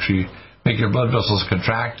 Neovasc to actually make your blood vessels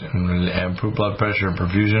contract and improve blood pressure and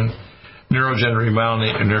perfusion. Neurogen to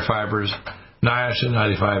remyelinate nerve fibers. Niacin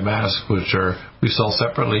 95 mask, which we sell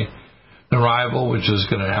separately. Neurival, which is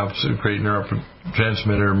going to help to create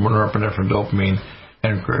neurotransmitter, norepinephrine, dopamine,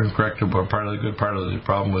 and correct a part of the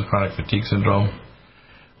problem with chronic fatigue syndrome.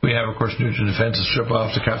 We have, of course, Nutrient Defense to strip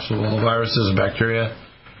off the capsule of all viruses and bacteria.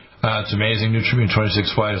 It's amazing.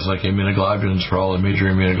 NutriMed26Y is like immunoglobulins for all the major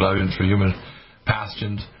immunoglobulins for human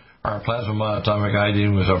pathogens. Our plasma monatomic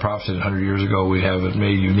iodine was prophesied 100 years ago. We have it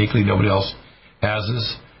made uniquely. Nobody else has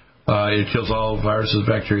this. It kills all viruses,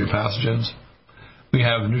 bacteria, pathogens. We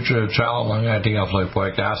have Nutritrol, long-acting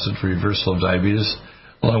alpha-lipoic acid for reversal of diabetes,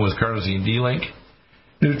 along with carnosine D-link.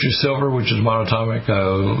 NutriSilver, which is monatomic,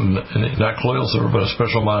 not colloidal silver, but a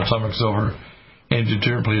special monatomic silver, and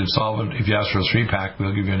deuterium-pleated solvent. If you ask for a 3-pack,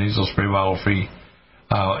 we'll give you a nasal spray bottle free,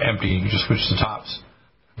 empty. You can just switch the tops.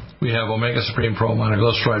 We have Omega Supreme Pro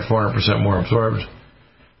monoglyceride, 400% more absorbed.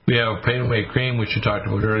 We have Pain Away Cream, which you talked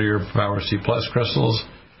about earlier, Power C Plus crystals,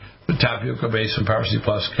 the tapioca base and Power C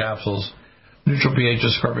Plus capsules, neutral pH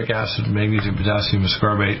ascorbic acid, magnesium, potassium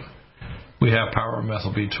ascorbate. We have Power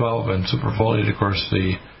Methyl B12 and Superfolate. Of course,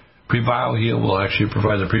 the Prebio Heal will actually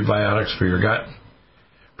provide the prebiotics for your gut.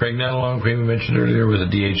 Pregnenolone cream we mentioned earlier with a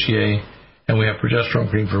DHEA, and we have progesterone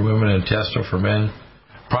cream for women and testo for men.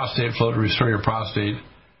 Prostate Flow to restore your prostate.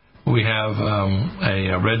 We have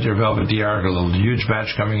a Red Deer Velvet DR, a little huge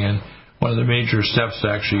batch coming in. One of the major steps to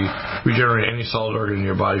actually regenerate any solid organ in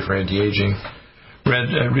your body for anti-aging. Red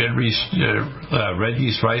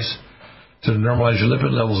yeast rice to normalize your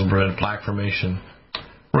lipid levels and prevent plaque formation.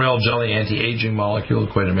 Royal Jelly anti-aging molecule,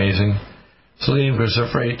 quite amazing. Selenium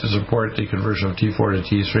cruciferate to support the conversion of T4 to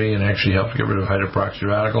T3 and actually help get rid of hydroperoxy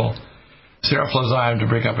radical. Seroflozyme to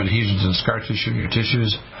break up adhesions and scar tissue in your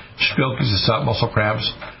tissues. Spilkes to stop muscle cramps.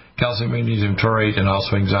 Calcium magnesium taurate and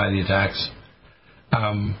also anxiety attacks.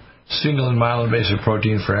 Single and myelin-basic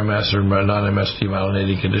protein for MS or non-MST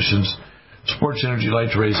myelinating conditions. Sports Energy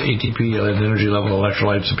Light to raise ATP and energy level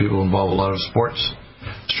electrolytes in people involved in a lot of sports.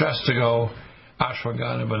 Stress to Go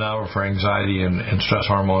ashwagandha banana for anxiety and stress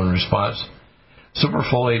hormone response.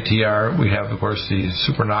 Superfolate TR, we have, of course, the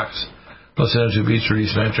Supernox Placenta-2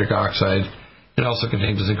 release nitric oxide. It also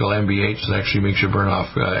contains a thing called MBH that actually makes you burn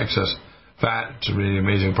off excess fat. It's a really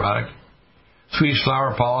amazing product. Swedish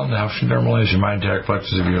flower pollen helps you normalize your myenteric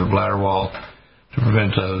plexus of your bladder wall to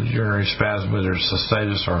prevent urinary spasm, whether it's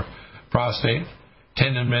cystitis or prostate.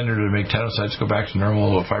 Tendon mender to make tenocytes go back to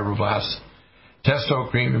normal fibroblasts. Testo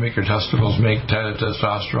cream to make your testicles make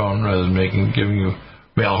testosterone rather than giving you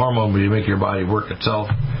male hormone, but you make your body work itself.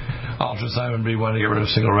 Ultrasimon B1 to get rid of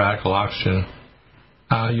single radical oxygen.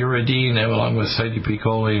 Uridine, along with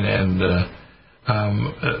cytipcholine, and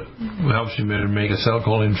helps you make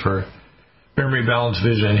acetylcholine for memory, balance,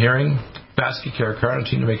 vision, and hearing. Vascular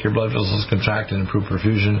carnitine to make your blood vessels contract and improve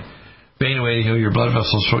perfusion. Vein way to heal your blood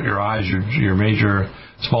vessels throughout your eyes, your major,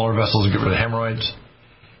 smaller vessels, and get rid of hemorrhoids.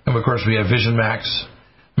 And of course, we have Vision Max,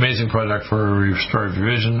 amazing product for restorative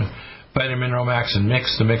vision. Vitamin Mineral Max and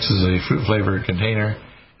Mix. The Mix is a fruit-flavored container.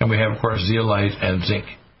 And we have, of course, zeolite and zinc.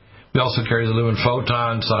 We also carry the Lumen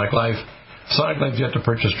Photon, Sonic Life. Sonic Life you have to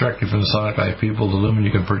purchase directly from the Sonic Life people. The Lumen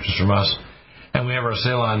you can purchase from us. And we have our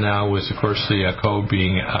sale on now with, of course, the code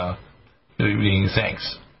being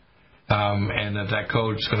thanks. And that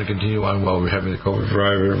code is going to continue on while we're having the COVID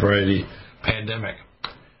variety pandemic.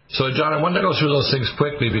 So, John, I wanted to go through those things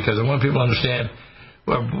quickly because I want people to understand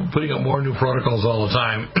we're putting up more new protocols all the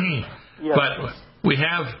time. Yes. But we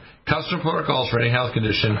have custom protocols for any health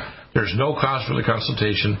condition. There's no cost for the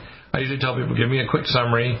consultation. I usually tell people, give me a quick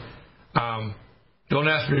summary. Don't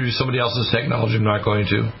ask me to use somebody else's technology. I'm not going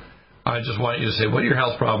to. I just want you to say what your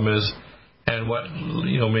health problem is and what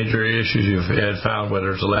major issues you've had found,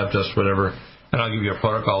 whether it's a lab test, whatever. And I'll give you a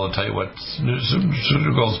protocol to tell you what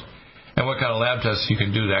nutraceuticals and what kind of lab tests you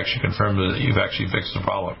can do to actually confirm that you've actually fixed the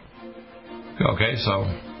problem. Okay, so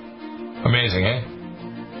amazing, eh?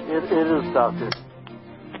 It is, Doctor.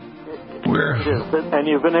 It is, and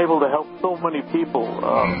you've been able to help so many people.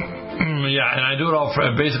 Yeah, and I do it all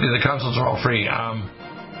for, basically the consults are all free.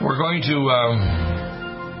 We're going to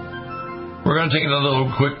take another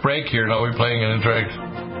little quick break here. Now we're playing an interact.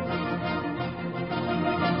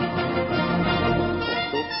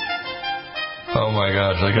 Oh my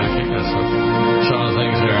gosh, I gotta keep this up. Some of the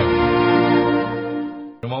things here.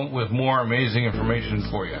 With more amazing information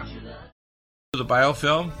for you. The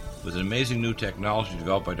biofilm with an amazing new technology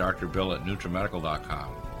developed by Dr. Bill at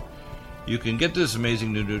NutriMedical.com. You can get this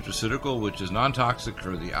amazing new nutraceutical, which is non-toxic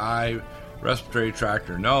for the eye, respiratory tract,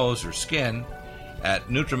 or nose, or skin, at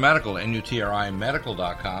NutriMedical,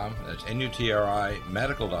 NutriMedical.com. That's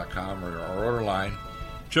NutriMedical.com, or our order line,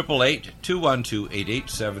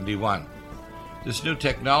 888-212-8871. This new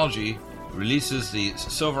technology releases the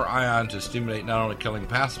silver ion to stimulate not only killing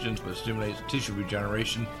pathogens, but stimulates tissue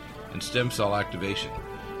regeneration and stem cell activation.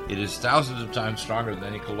 It is thousands of times stronger than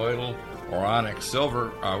any colloidal or ANNEX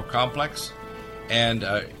silver complex, and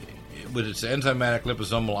with its enzymatic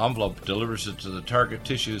liposomal envelope, delivers it to the target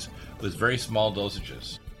tissues with very small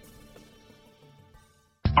dosages.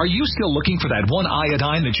 Are you still looking for that one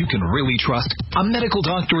iodine that you can really trust? A medical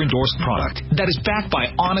doctor endorsed product that is backed by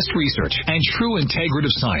honest research and true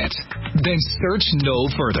integrative science? Then search no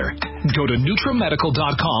further. Go to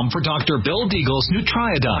NutriMedical.com for Dr. Bill Deagle's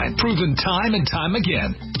Nutriodine, proven time and time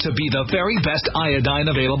again to be the very best iodine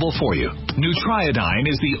available for you. Nutriodine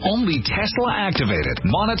is the only Tesla-activated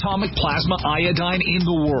monatomic plasma iodine in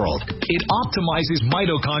the world. It optimizes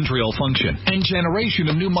mitochondrial function and generation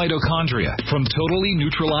of new mitochondria, from totally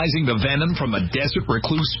neutralizing the venom from a desert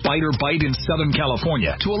recluse spider bite in Southern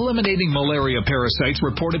California to eliminating malaria parasites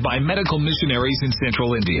reported by medical missionaries in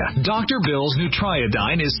Central India. Dr. Bill's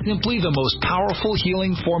Nutriodine is simply the most powerful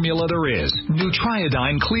healing formula there is.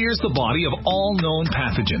 Nutriodine clears the body of all known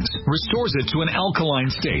pathogens, restores it to an alkaline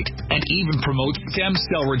state, and even promotes stem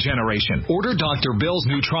cell regeneration. Order Dr. Bill's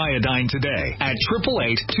Nutriodine today at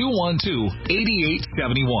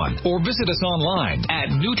 888-212-8871 or visit us online at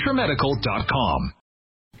NutriMedical.com.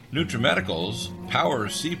 NutriMedical's Power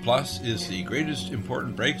C Plus is the greatest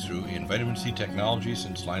important breakthrough in vitamin C technology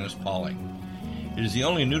since Linus Pauling. It is the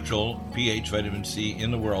only neutral pH vitamin C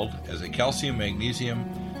in the world as a calcium, magnesium,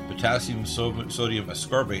 potassium, sodium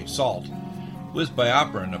ascorbate salt with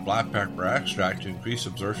bioperin, a black pepper extract, to increase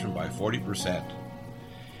absorption by 40%.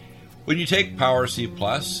 When you take Power C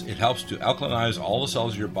Plus, it helps to alkalinize all the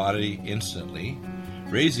cells of your body instantly,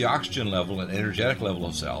 raise the oxygen level and energetic level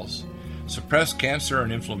of cells, suppress cancer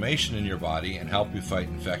and inflammation in your body, and help you fight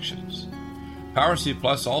infections. Power C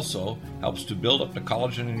Plus also helps to build up the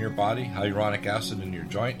collagen in your body, hyaluronic acid in your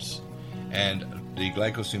joints, and the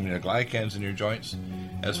glycosaminoglycans in your joints,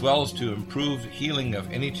 as well as to improve healing of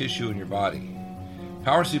any tissue in your body.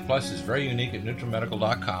 Power C Plus is very unique at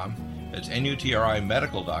NutriMedical.com. It's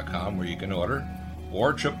NutriMedical.com where you can order,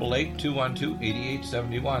 or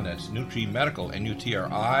 888-212-8871. That's NutriMedical,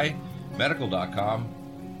 NUTRI, medical.com.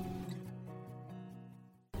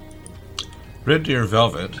 Red Deer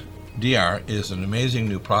Velvet DR is an amazing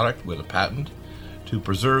new product with a patent to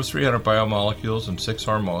preserve 300 biomolecules and 6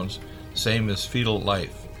 hormones, same as fetal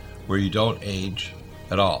life, where you don't age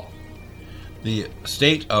at all. The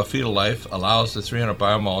state of fetal life allows the 300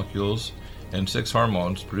 biomolecules and 6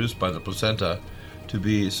 hormones produced by the placenta to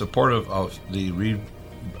be supportive of the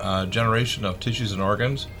regeneration of tissues and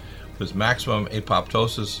organs, with maximum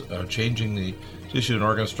apoptosis, changing the tissue and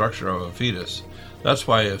organ structure of a fetus. That's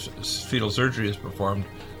why if fetal surgery is performed,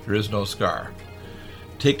 there is no scar.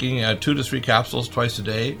 Taking 2 to 3 capsules twice a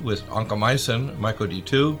day with oncomycin,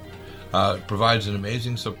 myco-D2, provides an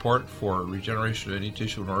amazing support for regeneration of any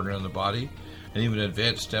tissue and organ in the body, and even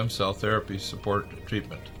advanced stem cell therapy support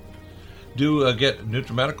treatment. Do get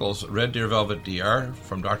NutriMedical's Red Deer Velvet DR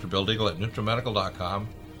from Dr. Bill Deagle at NutriMedical.com,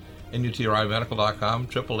 NutriMedical.com,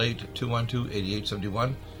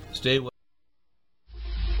 888-212-8871. Stay with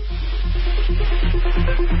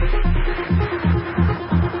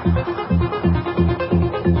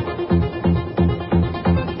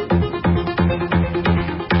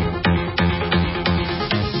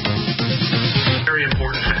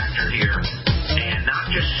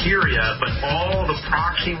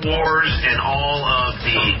wars and all of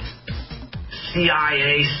the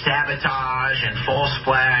CIA sabotage and false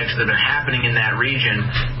flags that have been happening in that region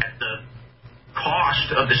at the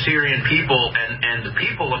cost of the Syrian people and the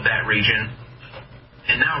people of that region.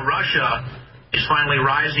 And now Russia is finally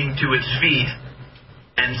rising to its feet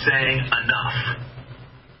and saying enough.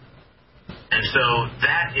 And so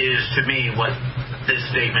that is, to me, what this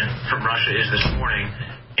statement from Russia is this morning.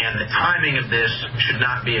 And the timing of this should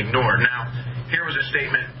not be ignored. Now, here was a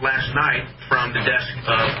statement last night from the desk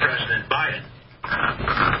of President Biden.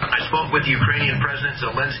 I spoke with Ukrainian President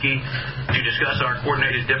Zelensky to discuss our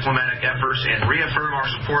coordinated diplomatic efforts and reaffirm our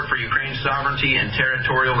support for Ukraine's sovereignty and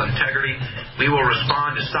territorial integrity. We will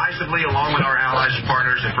respond decisively along with our allies and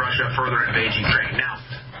partners if Russia further invades Ukraine. Now,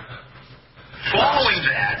 following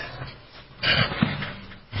that,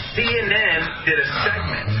 CNN did a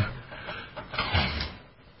segment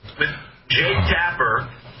with Jake Tapper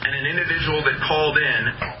and an individual that called in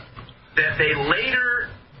that they later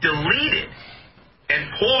deleted and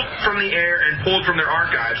pulled from the air and pulled from their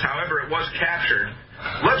archives. However, it was captured.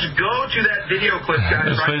 Let's go to that video clip, guys.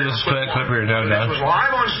 Let's play this clip here now. It was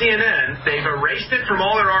live on CNN. They've erased it from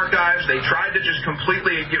all their archives. They tried to just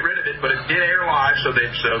completely get rid of it, but it did air live, so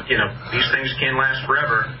you know, these things can last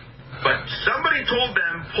forever. But somebody told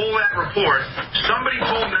them, pull that report. Somebody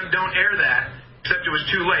told them, don't air that. Except it was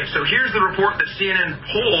too late. So here's the report that CNN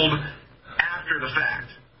pulled after the fact.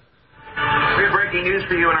 We have breaking news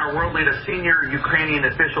for you in our world lead. A senior Ukrainian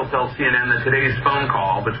official tells CNN that today's phone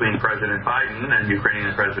call between President Biden and Ukrainian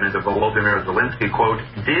President Volodymyr Zelensky, quote,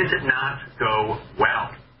 did not go well.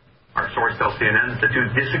 Our source tells CNN that the two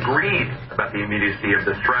disagreed about the immediacy of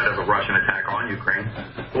the threat of a Russian attack on Ukraine.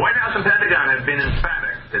 The White House and Pentagon have been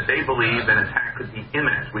emphatic that they believe an attack could be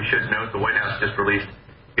imminent. We should note the White House just released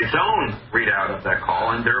its own readout of that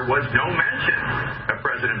call, and there was no mention of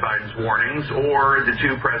President Biden's warnings or the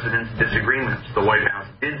two presidents' disagreements. The White House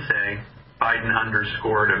did say Biden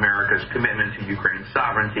underscored America's commitment to Ukraine's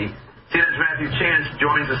sovereignty. CNN's Matthew Chance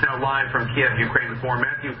joins us now live from Kiev, Ukraine.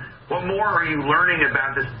 Matthew, what more are you learning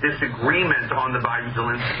about this disagreement on the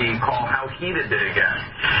Biden-Zelensky call? How heated did it get?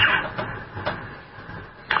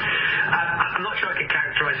 I'm not sure I can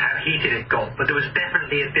characterize how heated it got, but there was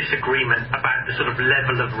definitely a disagreement about the sort of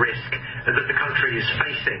level of risk that the country is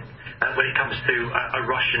facing when it comes to a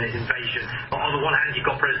Russian invasion. On the one hand, you've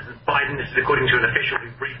got President Biden. This is according to an official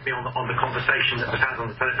who briefed me on the conversation that was had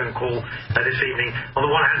on the telephone call this evening. On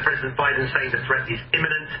the one hand, President Biden saying the threat is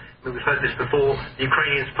imminent. We've heard this before. The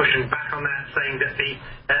Ukrainians pushing back on that, saying that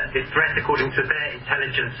the threat, according to their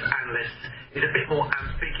intelligence analysts, is a bit more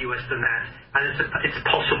ambiguous than that, and it's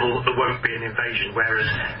possible that there won't be an invasion, whereas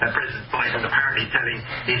President Biden apparently telling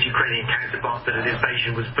his Ukrainian counterpart that an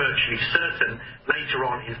invasion was virtually certain later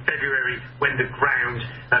on in February when the ground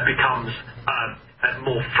becomes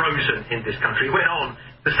more frozen in this country. He went on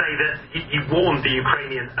to say that he warned the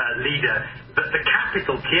Ukrainian leader that the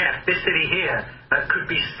capital, Kiev, this city here,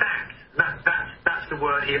 could be sacked. That's the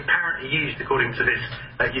word he apparently used, according to this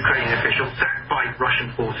Ukrainian official, sacked by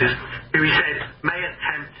Russian forces, who he said may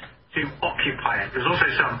attempt to occupy it. There's also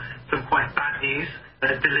some quite bad news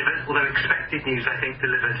delivered, although expected news, I think,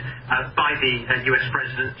 delivered by the US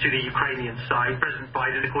president to the Ukrainian side. President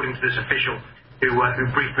Biden, according to this official, who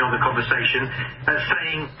briefed me on the conversation,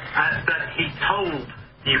 saying that he told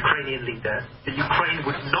the Ukrainian leader that Ukraine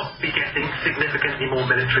would not be getting significantly more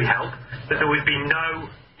military help, that there would be no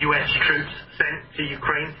US troops sent to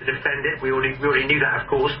Ukraine to defend it. We already knew that, of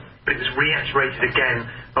course, but it was reiterated again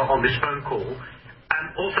on this phone call. And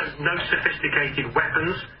also no sophisticated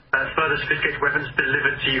weapons, further sophisticated weapons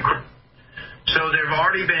delivered to Ukraine. So there have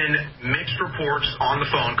already been mixed reports on the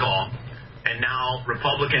phone call, and now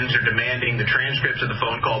Republicans are demanding the transcripts of the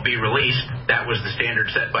phone call be released. That was the standard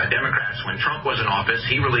set by Democrats when Trump was in office.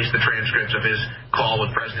 He released the transcripts of his call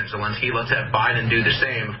with President Zelensky. Let's have Biden do the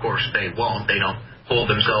same. Of course, they won't. They don't hold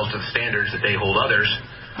themselves to the standards that they hold others.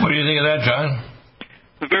 What do you think of that, John?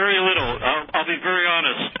 Very little. I'll be very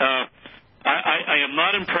honest. I am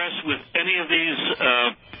not impressed with any of these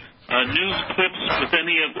news clips, with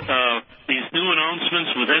any of these new announcements,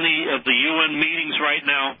 with any of the UN meetings right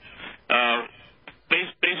now.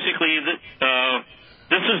 Basically,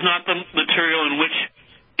 this is not the material in which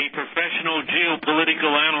a professional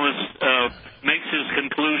geopolitical analyst makes his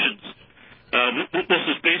conclusions. This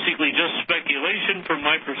is basically just speculation from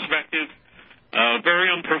my perspective,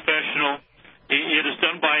 very unprofessional. It is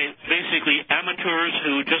done by basically amateurs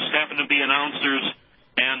who just happen to be announcers,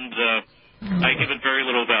 and I give it very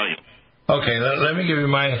little value. Okay, let me give you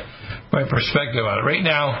my perspective on it. Right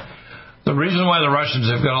now, the reason why the Russians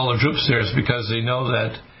have got all the troops there is because they know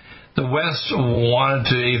that the West wanted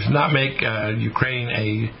to, if not make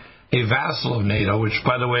Ukraine a vassal of NATO, which,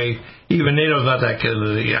 by the way, even NATO is not that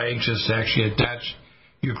anxious to actually attach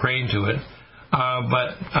Ukraine to it.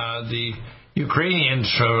 But the Ukrainians,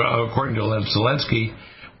 according to Zelensky,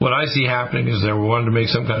 what I see happening is they wanted to make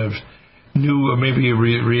some kind of new, or maybe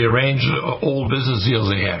rearrange old business deals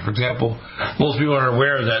they had. For example, most people are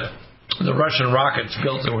aware that the Russian rockets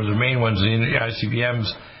built, that were the main ones, the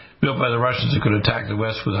ICBMs, built by the Russians that could attack the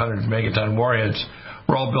West with 100 megaton warheads,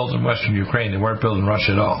 were all built in Western Ukraine. They weren't built in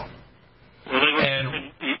Russia at all. Well, they were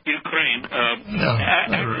in Ukraine.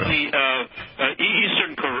 Actually,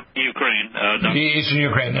 Eastern Ukraine. Eastern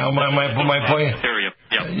Ukraine. Now, my point. Area.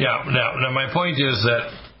 Yep. Yeah. Now, my point is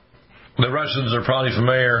that the Russians are probably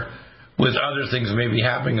familiar with other things that may be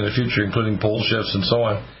happening in the future, including pole shifts and so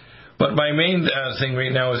on. But my main thing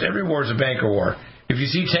right now is every war is a banker war. If you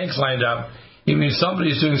see tanks lined up, it means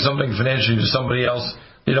somebody's doing something financially to somebody else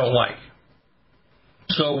they don't like.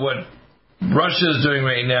 So what Russia is doing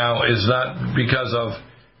right now is not because of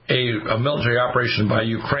a military operation by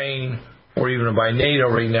Ukraine or even by NATO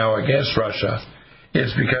right now against Russia.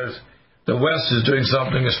 It's because the West is doing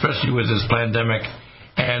something, especially with this pandemic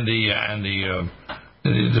and the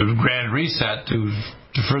grand reset, to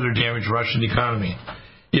further damage Russian economy.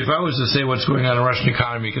 If I was to say what's going on in the Russian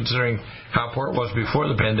economy, considering how poor it was before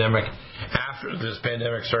the pandemic, after this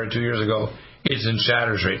pandemic started 2 years ago, it's in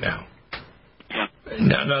shatters right now.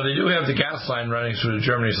 Now they do have the gas line running through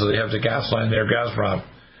Germany, so they have the gas line there, Gazprom.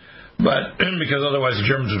 But because otherwise the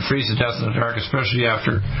Germans would freeze to death in the dark, especially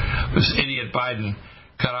after this idiot Biden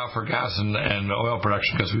cut off our gas and oil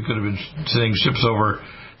production, because we could have been sending ships over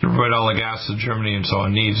to provide all the gas that Germany and so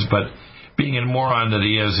on needs. But being a moron that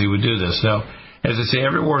he is, he would do this. Now, as I say,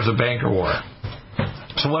 every war is a banker war.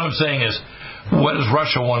 So what I'm saying is, what does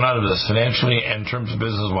Russia want out of this financially and in terms of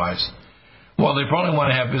business-wise? Well, they probably want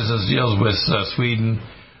to have business deals with Sweden,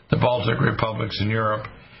 the Baltic republics in Europe,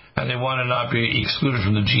 and they want to not be excluded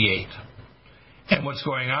from the G8. And what's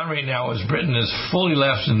going on right now is Britain is fully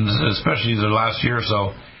left, and especially the last year or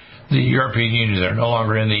so, the European Union. They're no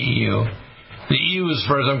longer in the EU. The EU, as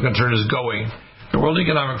far as I'm concerned, is going. The World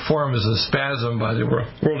Economic Forum is a spasm by the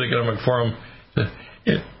World Economic Forum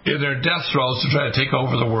in their death throes to try to take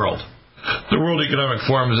over the world. The World Economic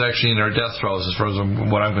Forum is actually in their death throes as far as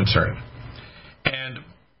what I'm concerned. And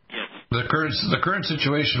the current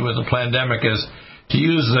situation with the pandemic is to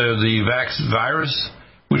use the virus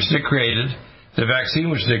which they created, the vaccine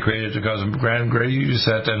which they created to cause a grand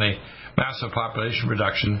reset and a massive population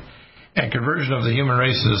reduction and conversion of the human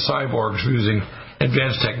race into cyborgs using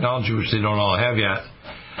advanced technology which they don't all have yet.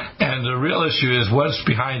 And the real issue is what's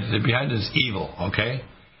behind it. Behind it is evil, okay?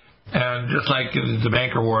 And just like the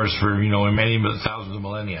banker wars for, many thousands of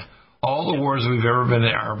millennia, all the wars we've ever been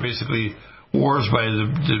in are basically wars by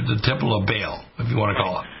the temple of Baal, if you want to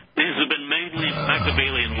call it. These have been mainly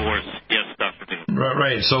Machiavellian wars. Yes, Dr. D.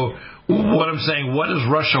 Right. So what I'm saying, what does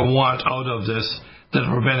Russia want out of this to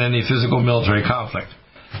prevent any physical military conflict?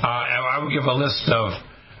 I would give a list of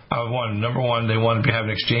one. Number one, they want to have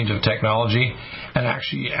an exchange of technology and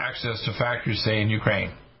actually access to factories, say, in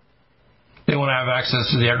Ukraine. They want to have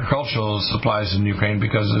access to the agricultural supplies in Ukraine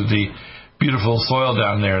because of the beautiful soil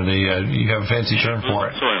down there. You have a fancy term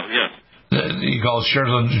for it. Soil, yes. you call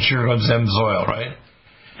Shirgun-Zem soil, right?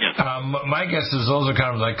 My guess is those are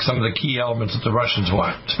kind of like some of the key elements that the Russians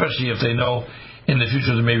want, especially if they know in the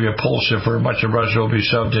future there may be a pole shift where much of Russia will be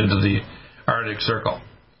shoved into the Arctic Circle.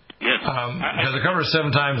 Yes. Because it covers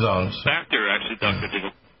 7 time zones. Factor, actually, Dr.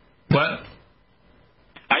 Deagle. What?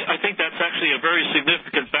 I think that's actually a very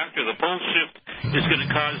significant factor. The pole shift is going to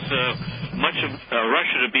cause much of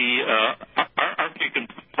Russia to be Arctic and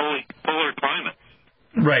polar climate.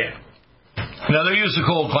 Right. Now, they're used to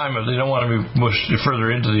cold climate. They don't want to be pushed further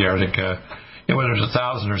into the Arctic, whether it's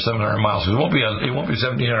 1,000 or 700 miles. It won't be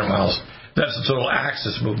 1,700 miles. That's the total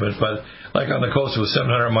axis movement. But like on the coast, it was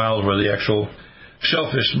 700 miles where the actual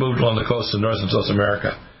shellfish moved along the coast of North and South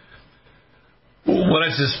America. What I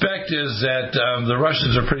suspect is that the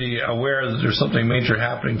Russians are pretty aware that there's something major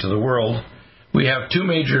happening to the world. We have 2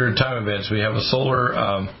 major time events. We have a solar,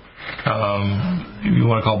 you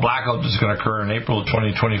want to call blackout, that's going to occur in April of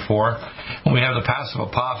 2024. And we have the passive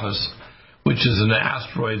Apophis, which is an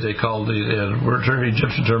asteroid they call the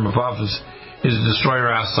Egyptian term Apophis, is a destroyer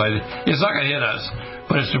asteroid. It's not going to hit us,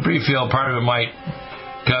 but its debris field, part of it might,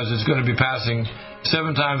 because it's going to be passing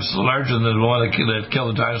 7 times larger than the one that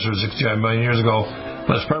killed the dinosaurs 65 million years ago,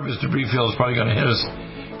 but its purpose debris field is probably going to hit us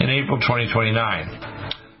in April 2029.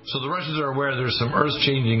 So the Russians are aware there's some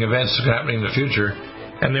Earth-changing events happening in the future,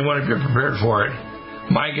 and they want to be prepared for it.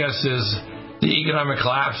 My guess is the economic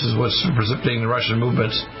collapse is what's precipitating the Russian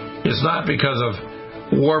movements. It's not because of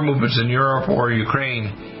war movements in Europe or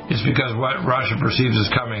Ukraine. It's because what Russia perceives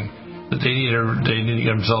is coming that they need to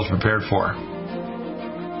get themselves prepared for.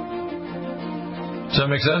 Does that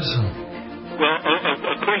make sense? Well,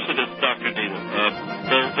 of course it is, Dr. Deagle.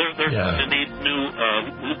 They're going to need new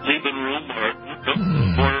Liban room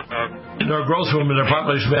or growth room, and their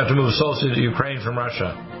population will have to move associated to Ukraine from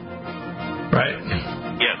Russia. Right?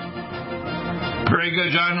 Yes. Very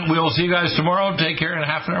good, John. We will see you guys tomorrow. Take care. In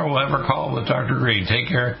half an hour, we'll have our call with Dr. Green. Take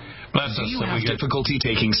care. Bless us. Do you have difficulty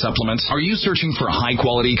taking supplements? Are you searching for a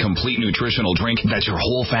high-quality, complete nutritional drink that your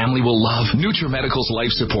whole family will love? NutriMedical's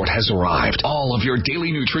Life Support has arrived. All of your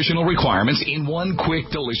daily nutritional requirements in one quick,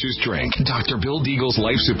 delicious drink. Dr. Bill Deagle's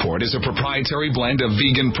Life Support is a proprietary blend of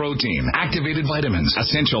vegan protein, activated vitamins,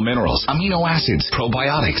 essential minerals, amino acids,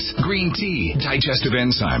 probiotics, green tea, digestive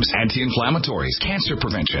enzymes, anti-inflammatories, cancer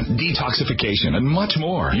prevention, detoxification, and much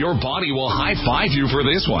more. Your body will high-five you for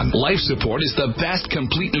this one. Life Support is the best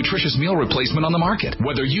complete nutrition meal replacement on the market.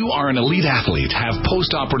 Whether you are an elite athlete, have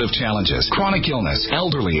post-operative challenges, chronic illness,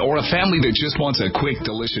 elderly, or a family that just wants a quick,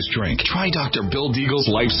 delicious drink, try Dr. Bill Deagle's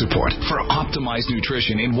Life Support for optimized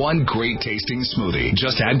nutrition in one great-tasting smoothie.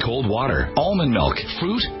 Just add cold water, almond milk,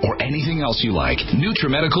 fruit, or anything else you like.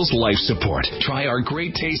 NutriMedical's Life Support. Try our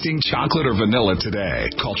great-tasting chocolate or vanilla today.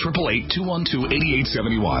 Call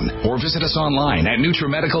 888-212-8871 or visit us online at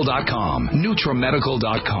NutriMedical.com.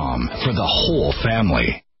 NutriMedical.com for the whole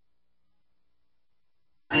family.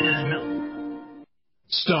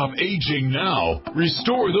 Stop aging now.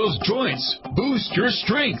 Restore those joints. Boost your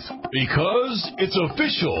strength. Because it's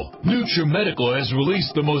official. NutriMedical has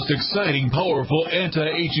released the most exciting, powerful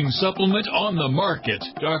anti-aging supplement on the market.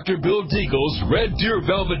 Dr. Bill Deagle's Red Deer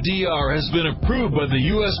Velvet DR has been approved by the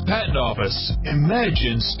U.S. Patent Office.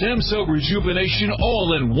 Imagine stem cell rejuvenation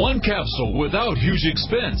all in one capsule without huge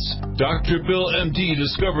expense. Dr. Bill MD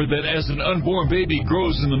discovered that as an unborn baby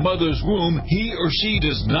grows in the mother's womb, he or she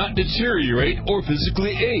does not deteriorate or physically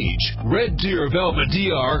age. Red Deer Velvet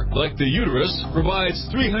DR, like the uterus, provides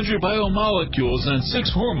 300 biomolecules and 6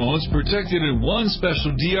 hormones protected in one special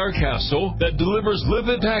DR capsule that delivers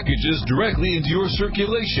lipid packages directly into your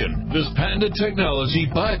circulation. This patented technology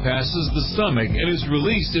bypasses the stomach and is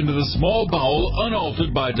released into the small bowel unaltered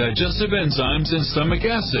by digestive enzymes and stomach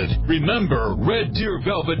acid. Remember, Red Deer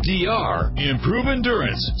Velvet DR. Improve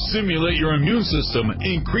endurance, stimulate your immune system,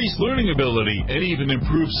 increase learning ability, and even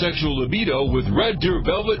improve sexual libido with Red Deer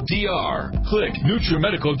Velvet DR. Click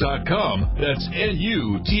NutriMedical.com. That's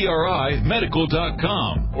NUTRI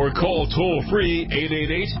Medical.com. Or call toll-free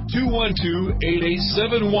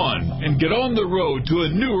 888-212-8871 and get on the road to a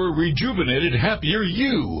newer, rejuvenated, happier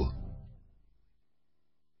you.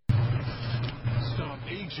 Stop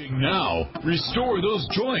aging now. Restore those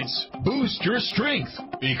joints. Boost your strength.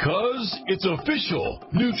 Because it's official.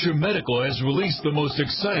 NutriMedical has released the most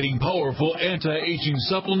exciting, powerful anti-aging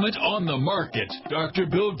supplement on the market. Dr.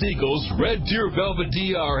 Bill Deagle's Red Deer Velvet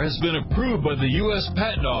DR has been approved by the U.S.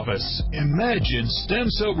 Patent Office. Imagine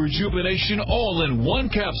stem cell rejuvenation all in one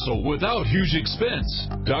capsule without huge expense.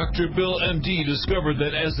 Dr. Bill MD discovered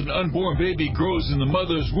that as an unborn baby grows in the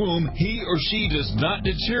mother's womb, he or she does not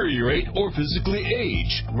deteriorate or physically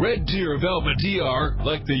age. Red Deer Velvet DR,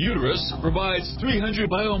 like the uterus, provides 300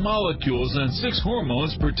 biomolecules and 6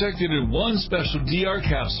 hormones protected in one special DR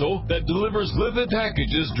capsule that delivers lipid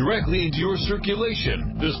packages directly into your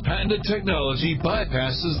circulation. This patented technology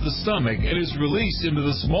bypasses the stomach and is released into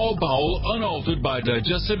the small bowel unaltered by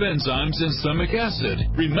digestive enzymes and stomach acid.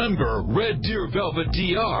 Remember, Red Deer Velvet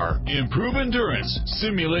DR. Improve endurance,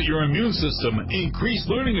 stimulate your immune system, increase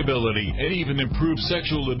learning ability, and even improve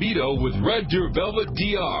sexual libido with Red Deer Velvet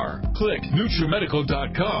DR. Click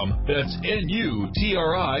NutriMedical.com, that's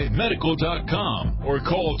N-U-T-R-I medical.com, or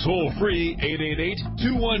call toll-free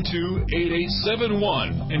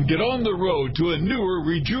 888-212-8871 and get on the road to a newer,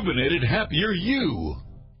 rejuvenated, happier you.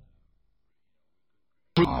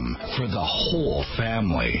 For the whole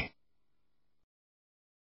family.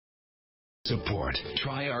 Support.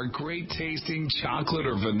 Try our great tasting chocolate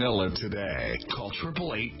or vanilla today. Call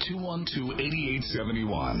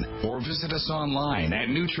 888-212-8871 or visit us online at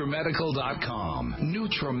NutriMedical.com.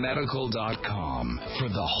 NutriMedical.com for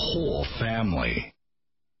the whole family.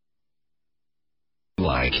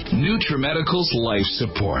 Like NutriMedical's Life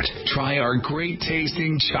Support. Try our great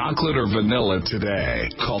tasting chocolate or vanilla today.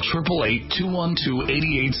 Call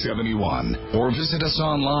 888-212-8871 or visit us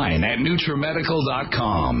online at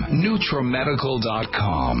NutriMedical.com.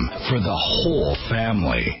 NutriMedical.com for the whole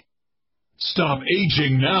family. Stop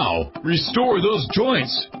aging now. Restore those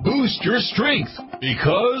joints. Boost your strength.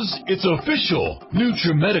 Because it's official.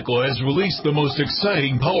 NutriMedical has released the most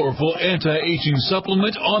exciting, powerful anti-aging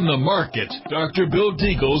supplement on the market. Dr. Bill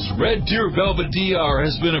Deagle's Red Deer Velvet DR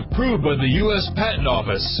has been approved by the U.S. Patent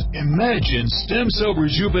Office. Imagine stem cell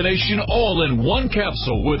rejuvenation all in one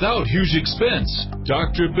capsule without huge expense.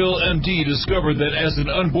 Dr. Bill MD discovered that as an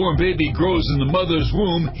unborn baby grows in the mother's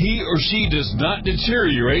womb, he or she does not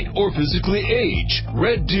deteriorate or physically age.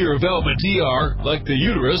 Red Deer Velvet DR, like the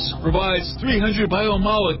uterus, provides 300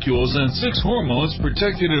 biomolecules and 6 hormones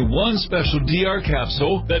protected in one special DR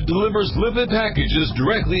capsule that delivers lipid packages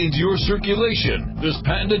directly into your circulation. This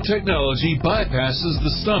patented technology bypasses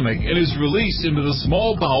the stomach and is released into the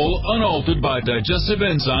small bowel unaltered by digestive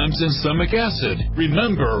enzymes and stomach acid.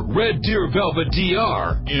 Remember, Red Deer Velvet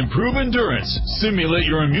DR. Improve endurance, stimulate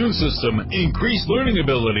your immune system, increase learning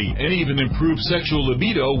ability, and even improve sexual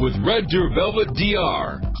libido with Red Deer Velvet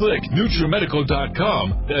DR. Click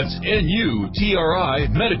NutriMedical.com, that's N-U-T-R-I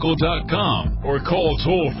medical.com, or call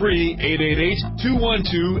toll-free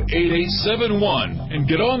 888-212-8871 and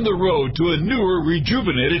get on the road to a newer,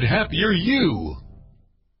 rejuvenated, happier you.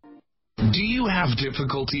 Do you have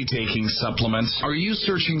difficulty taking supplements? Are you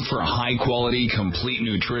searching for a high-quality, complete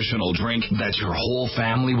nutritional drink that your whole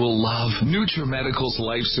family will love? NutriMedical's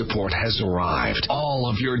Life Support has arrived. All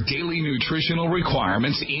of your daily nutritional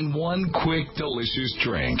requirements in one quick, delicious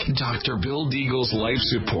drink. Dr. Bill Deagle's Life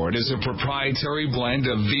Support is a proprietary blend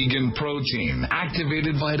of vegan protein,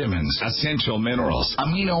 activated vitamins, essential minerals,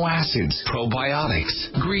 amino acids,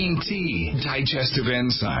 probiotics, green tea, digestive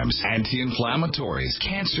enzymes, anti-inflammatories,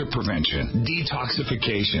 cancer prevention,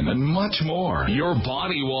 detoxification, and much more. Your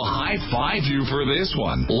body will high-five you for this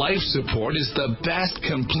one. Life Support is the best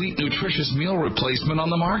complete nutritious meal replacement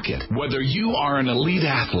on the market. Whether you are an elite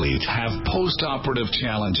athlete, have post-operative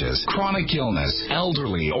challenges, chronic illness,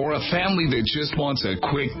 elderly, or a family that just wants a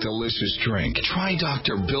quick, delicious drink, try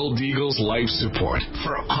Dr. Bill Deagle's Life Support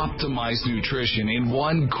for optimized nutrition in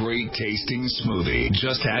one great tasting smoothie.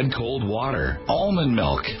 Just add cold water, almond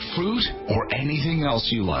milk, fruit, or anything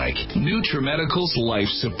else you like. NutriMedical's Life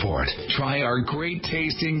Support. Try our great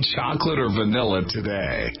tasting chocolate or vanilla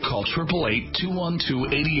today. Call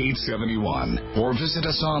 888-212-8871 or visit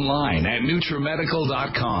us online at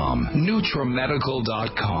NutriMedical.com.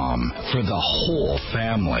 NutriMedical.com for the whole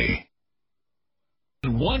family.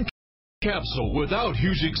 One capsule without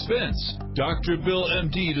huge expense. Dr. Bill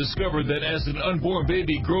MD discovered that as an unborn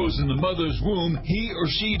baby grows in the mother's womb, he or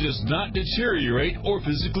she does not deteriorate or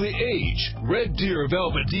physically age. Red Deer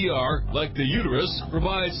Velvet DR, like the uterus,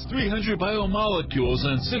 provides 300 biomolecules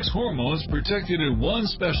and 6 hormones protected in one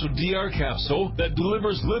special DR capsule that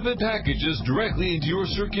delivers lipid packages directly into your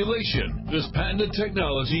circulation. This patented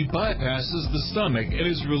technology bypasses the stomach and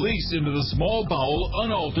is released into the small bowel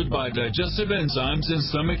unaltered by digestive enzymes and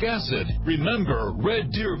stomach acid. Remember,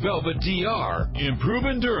 Red Deer Velvet DR. Improve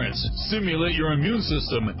endurance, stimulate your immune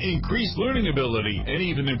system, increase learning ability, and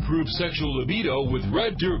even improve sexual libido with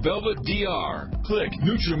Red Deer Velvet DR. Click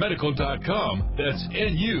NutriMedical.com, that's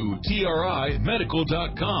N-U-T-R-I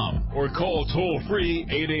medical.com, or call toll-free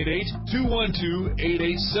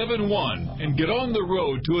 888-212-8871 and get on the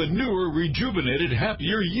road to a newer, rejuvenated,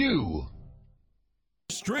 happier you.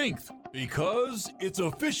 Strength. Because it's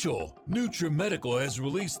official, NutriMedical has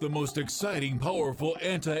released the most exciting, powerful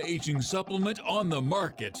anti-aging supplement on the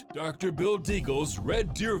market. Dr. Bill Deagle's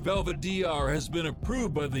Red Deer Velvet DR has been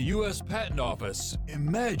approved by the U.S. Patent Office.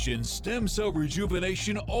 Imagine stem cell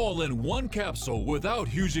rejuvenation all in one capsule without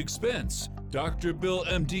huge expense. Dr. Bill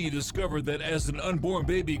MD discovered that as an unborn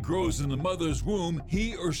baby grows in the mother's womb,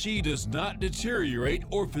 he or she does not deteriorate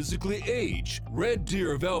or physically age. Red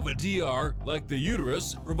Deer Velvet DR, like the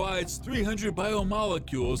uterus, provides 300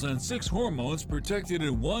 biomolecules and 6 hormones protected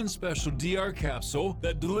in one special DR capsule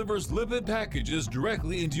that delivers lipid packages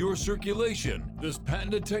directly into your circulation. This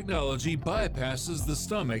patented technology bypasses the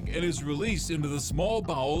stomach and is released into the small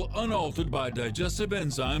bowel unaltered by digestive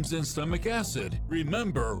enzymes and stomach acid.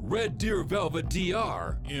 Remember, Red Deer Velvet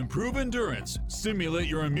DR. Improve endurance, stimulate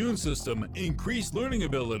your immune system, increase learning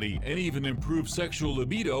ability, and even improve sexual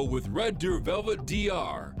libido with Red Deer Velvet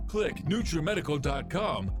DR. Click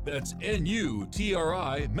NutriMedical.com, that's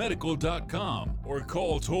N-U-T-R-I medical.com, or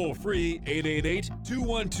call toll-free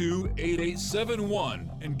 888-212-8871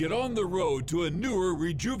 and get on the road to a newer,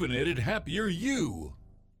 rejuvenated, happier you.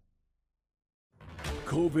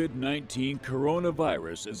 COVID-19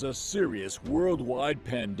 coronavirus is a serious worldwide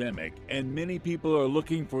pandemic, and many people are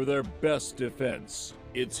looking for their best defense.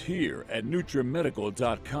 It's here at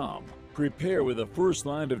NutriMedical.com. Prepare with a first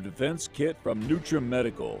line of defense kit from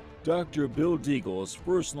NutriMedical. Dr. Bill Deagle's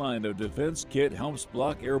first line of defense kit helps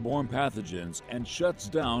block airborne pathogens and shuts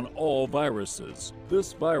down all viruses.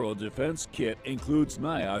 This viral defense kit includes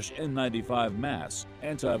NIOSH N95 masks,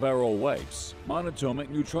 antiviral wipes, monatomic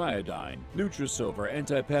nutriodine, Nutrisilver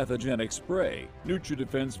antipathogenic spray,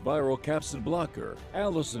 NutriDefense viral capsid blocker,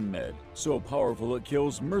 ATOZMD, so powerful it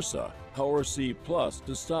kills MRSA, Power C Plus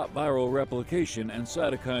to stop viral replication and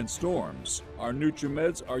cytokine storms. Our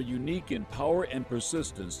NutriMeds are unique in power and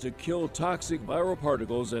persistence to kill toxic viral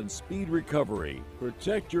particles and speed recovery.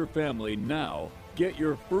 Protect your family now. Get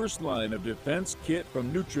your first line of defense kit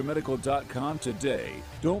from NutriMedical.com today.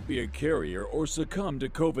 Don't be a carrier or succumb to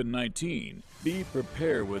COVID-19. Be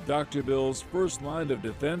prepared with Dr. Bill's first line of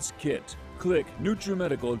defense kit. Click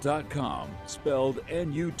NutriMedical.com, spelled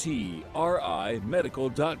N-U-T-R-I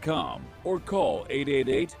medical.com, or call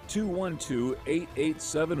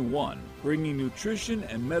 888-212-8871, bringing nutrition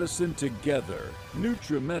and medicine together.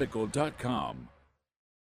 NutriMedical.com.